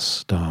track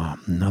Star,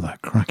 another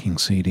cracking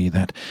CD,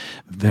 that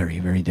very,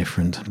 very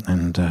different,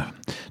 and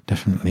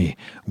definitely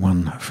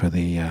one for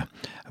the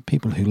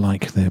people who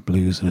like their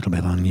blues a little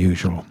bit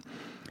unusual.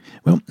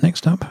 Well,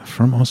 next up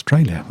from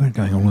Australia, we're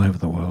going all over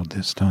the world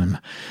this time.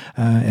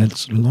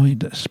 It's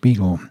Lloyd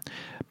Spiegel,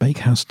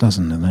 Bakehouse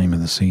Dozen, the name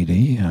of the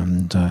CD,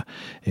 and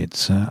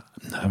it's a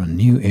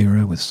new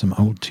era with some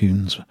old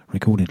tunes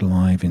recorded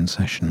live in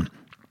session.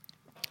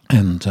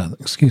 And,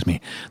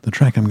 the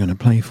track I'm going to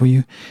play for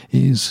you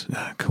is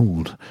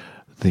called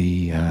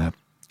The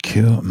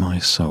Cure My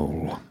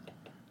Soul.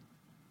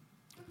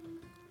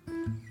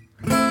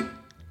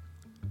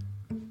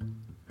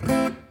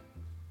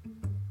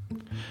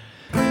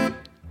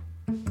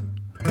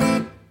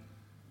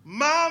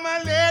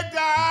 Mama laid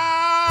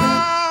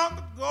down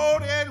the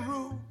golden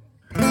rule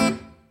to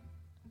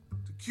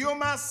cure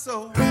my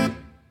soul.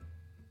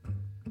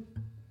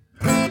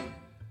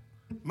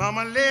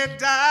 Mama laid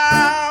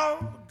down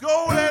the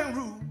golden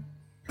rule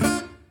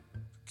to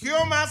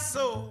cure my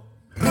soul.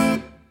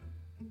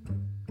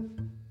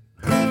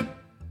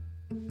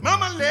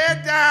 Mama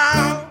laid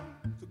down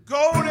the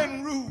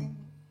golden rule.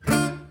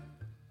 The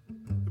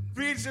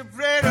preacher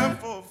prayed her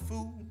for a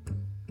fool.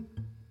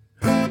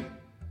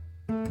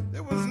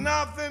 There was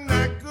nothing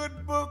that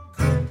good book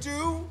could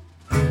do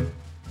to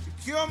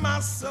cure my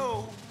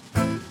soul.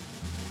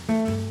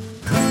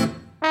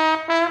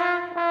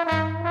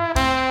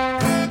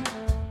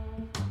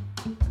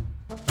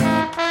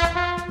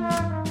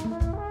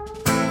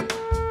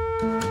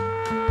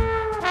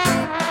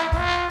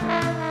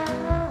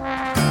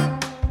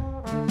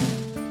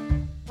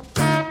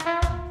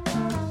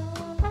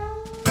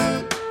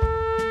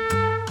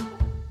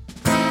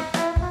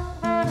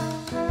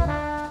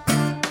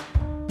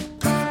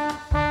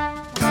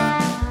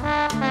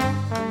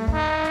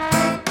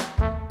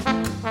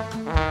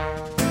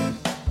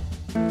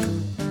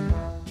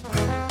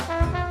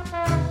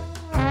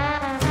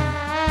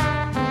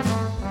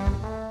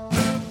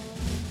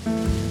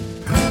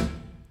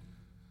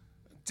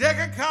 Take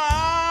a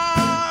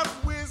card,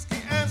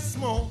 whiskey and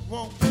smoke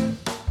won't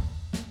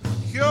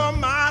cure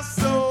my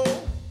soul.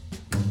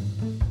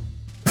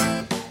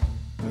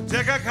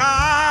 Take a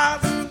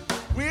card,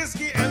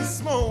 whiskey and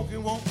smoke, it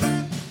won't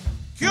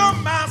cure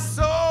my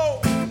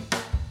soul.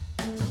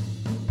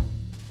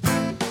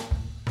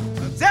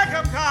 Take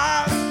a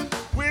card,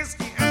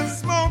 whiskey and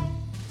smoke,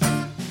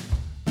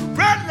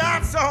 red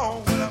lights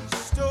on when I'm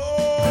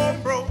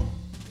stone broke.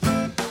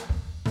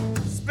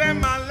 Spend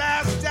my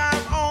last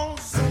dime on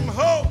some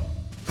hope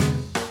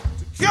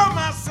to cure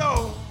my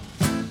soul.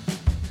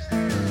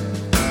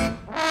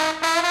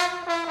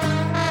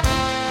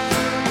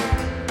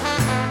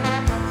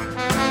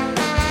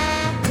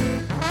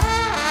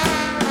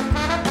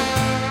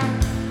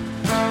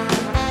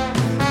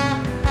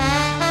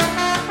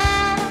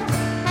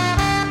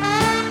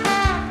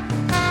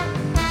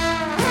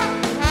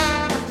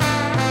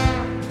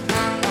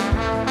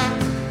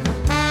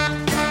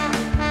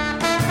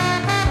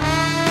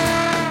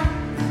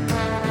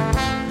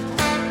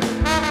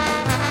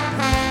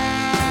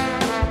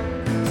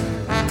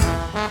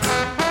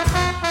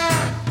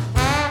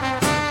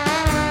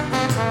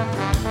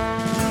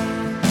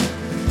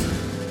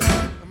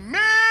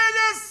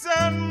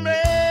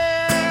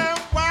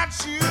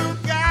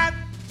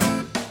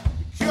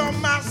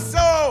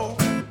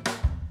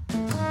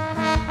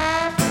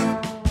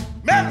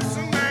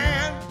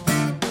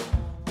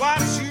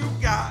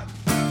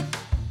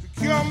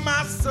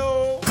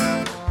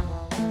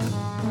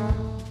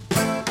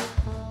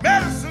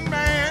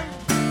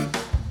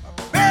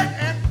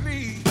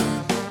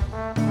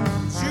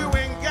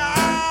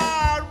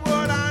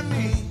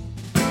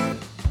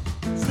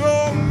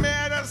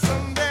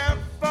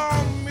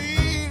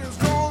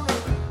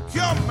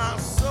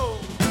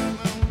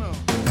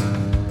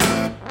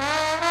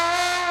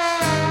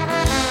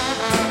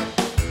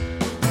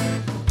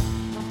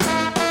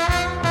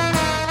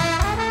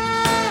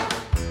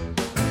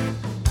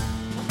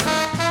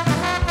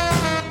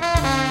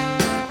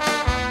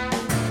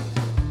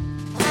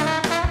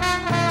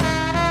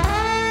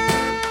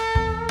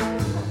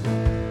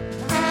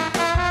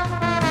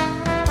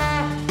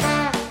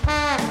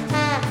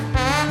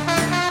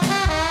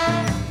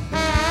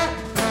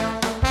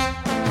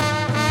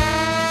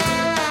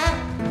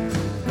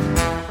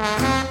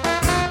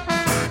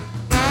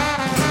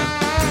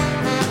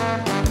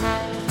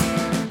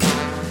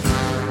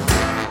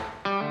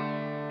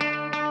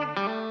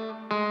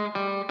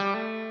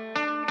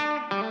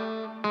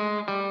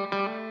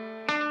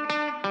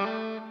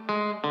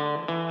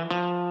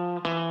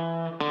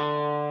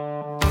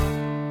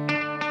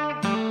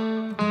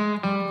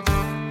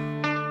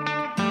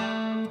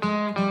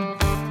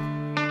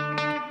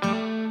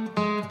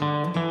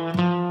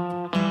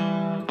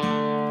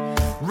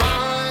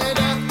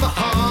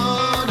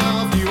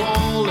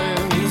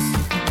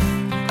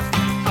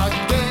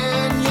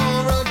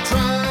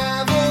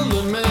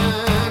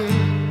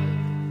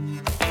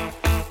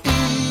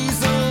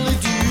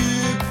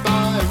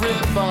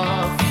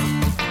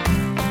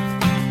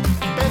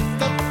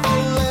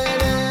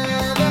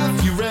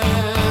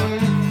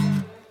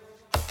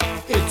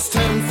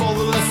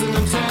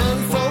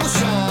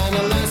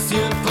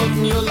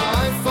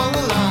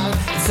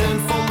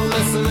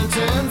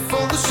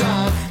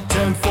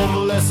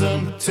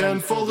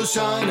 10 for the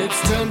shine. It's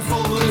 10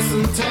 for the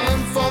listen, 10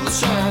 for the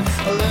shine.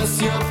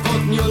 Unless you're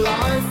putting your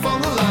life on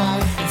the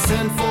line. It's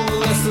 10 for the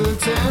lesson,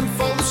 10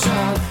 for the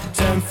shine.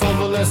 10 for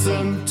the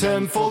lesson,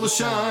 10 for the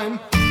shine.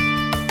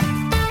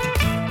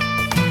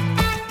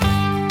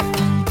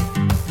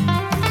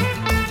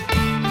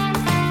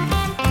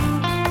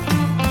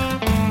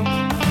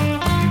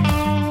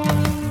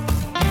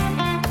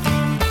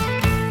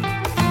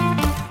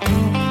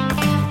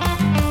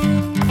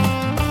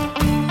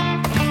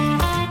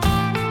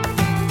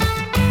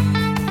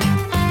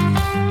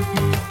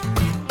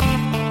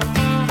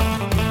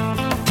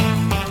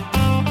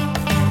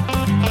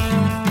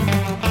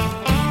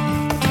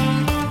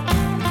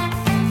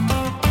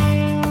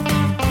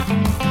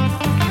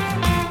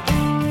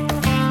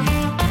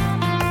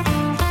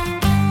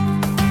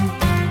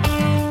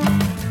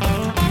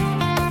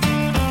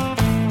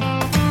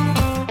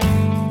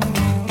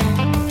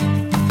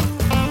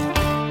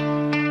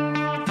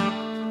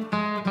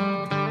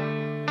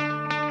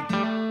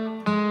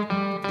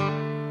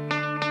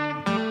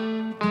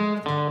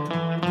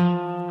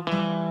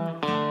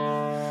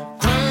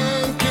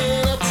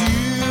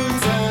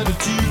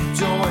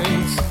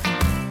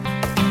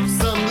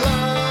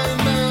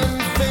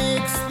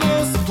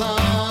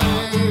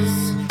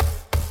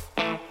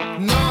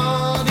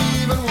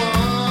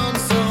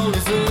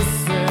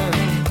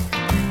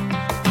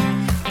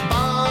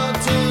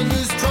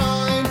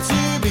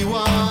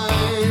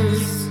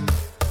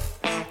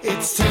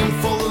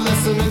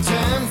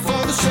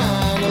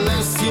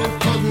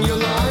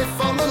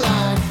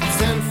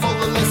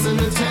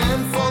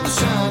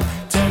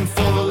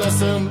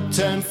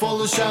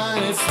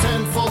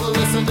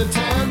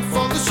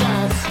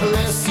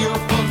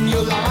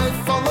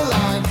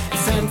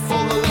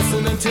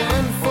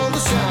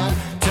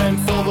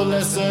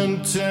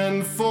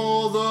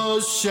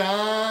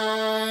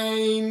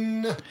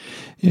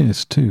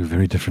 Yes, two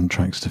very different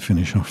tracks to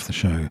finish off the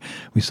show.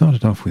 We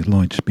started off with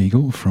Lloyd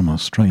Spiegel from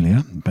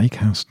Australia,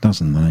 Bakehouse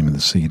Dozen, the name of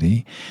the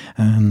CD,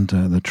 and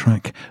the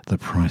track The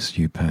Price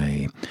You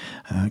Pay.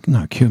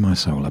 Cure My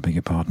Soul, I beg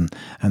your pardon.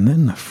 And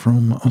then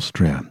from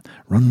Austria,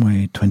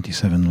 Runway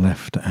 27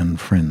 Left and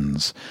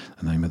Friends,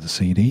 the name of the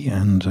CD,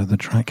 and the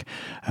track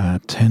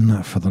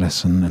 10 for the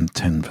Lesson and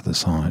 10 for the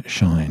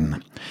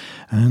Shine.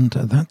 And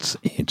that's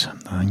it.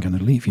 I'm going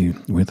to leave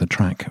you with a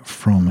track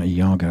from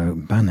Iago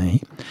Bane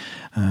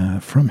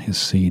from his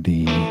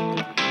CD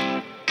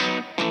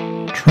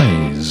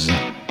Trays.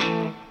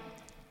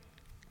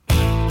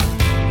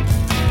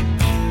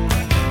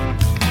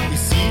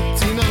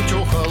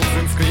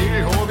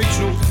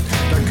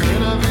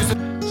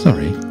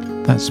 Sorry,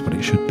 that's what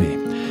it should be.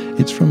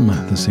 It's from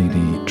the CD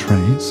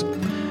Trays,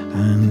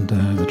 and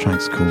the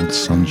track's called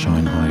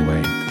Sunshine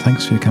Highway.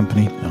 Thanks for your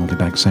company. I'll be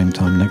back same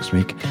time next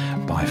week.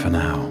 Bye for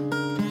now.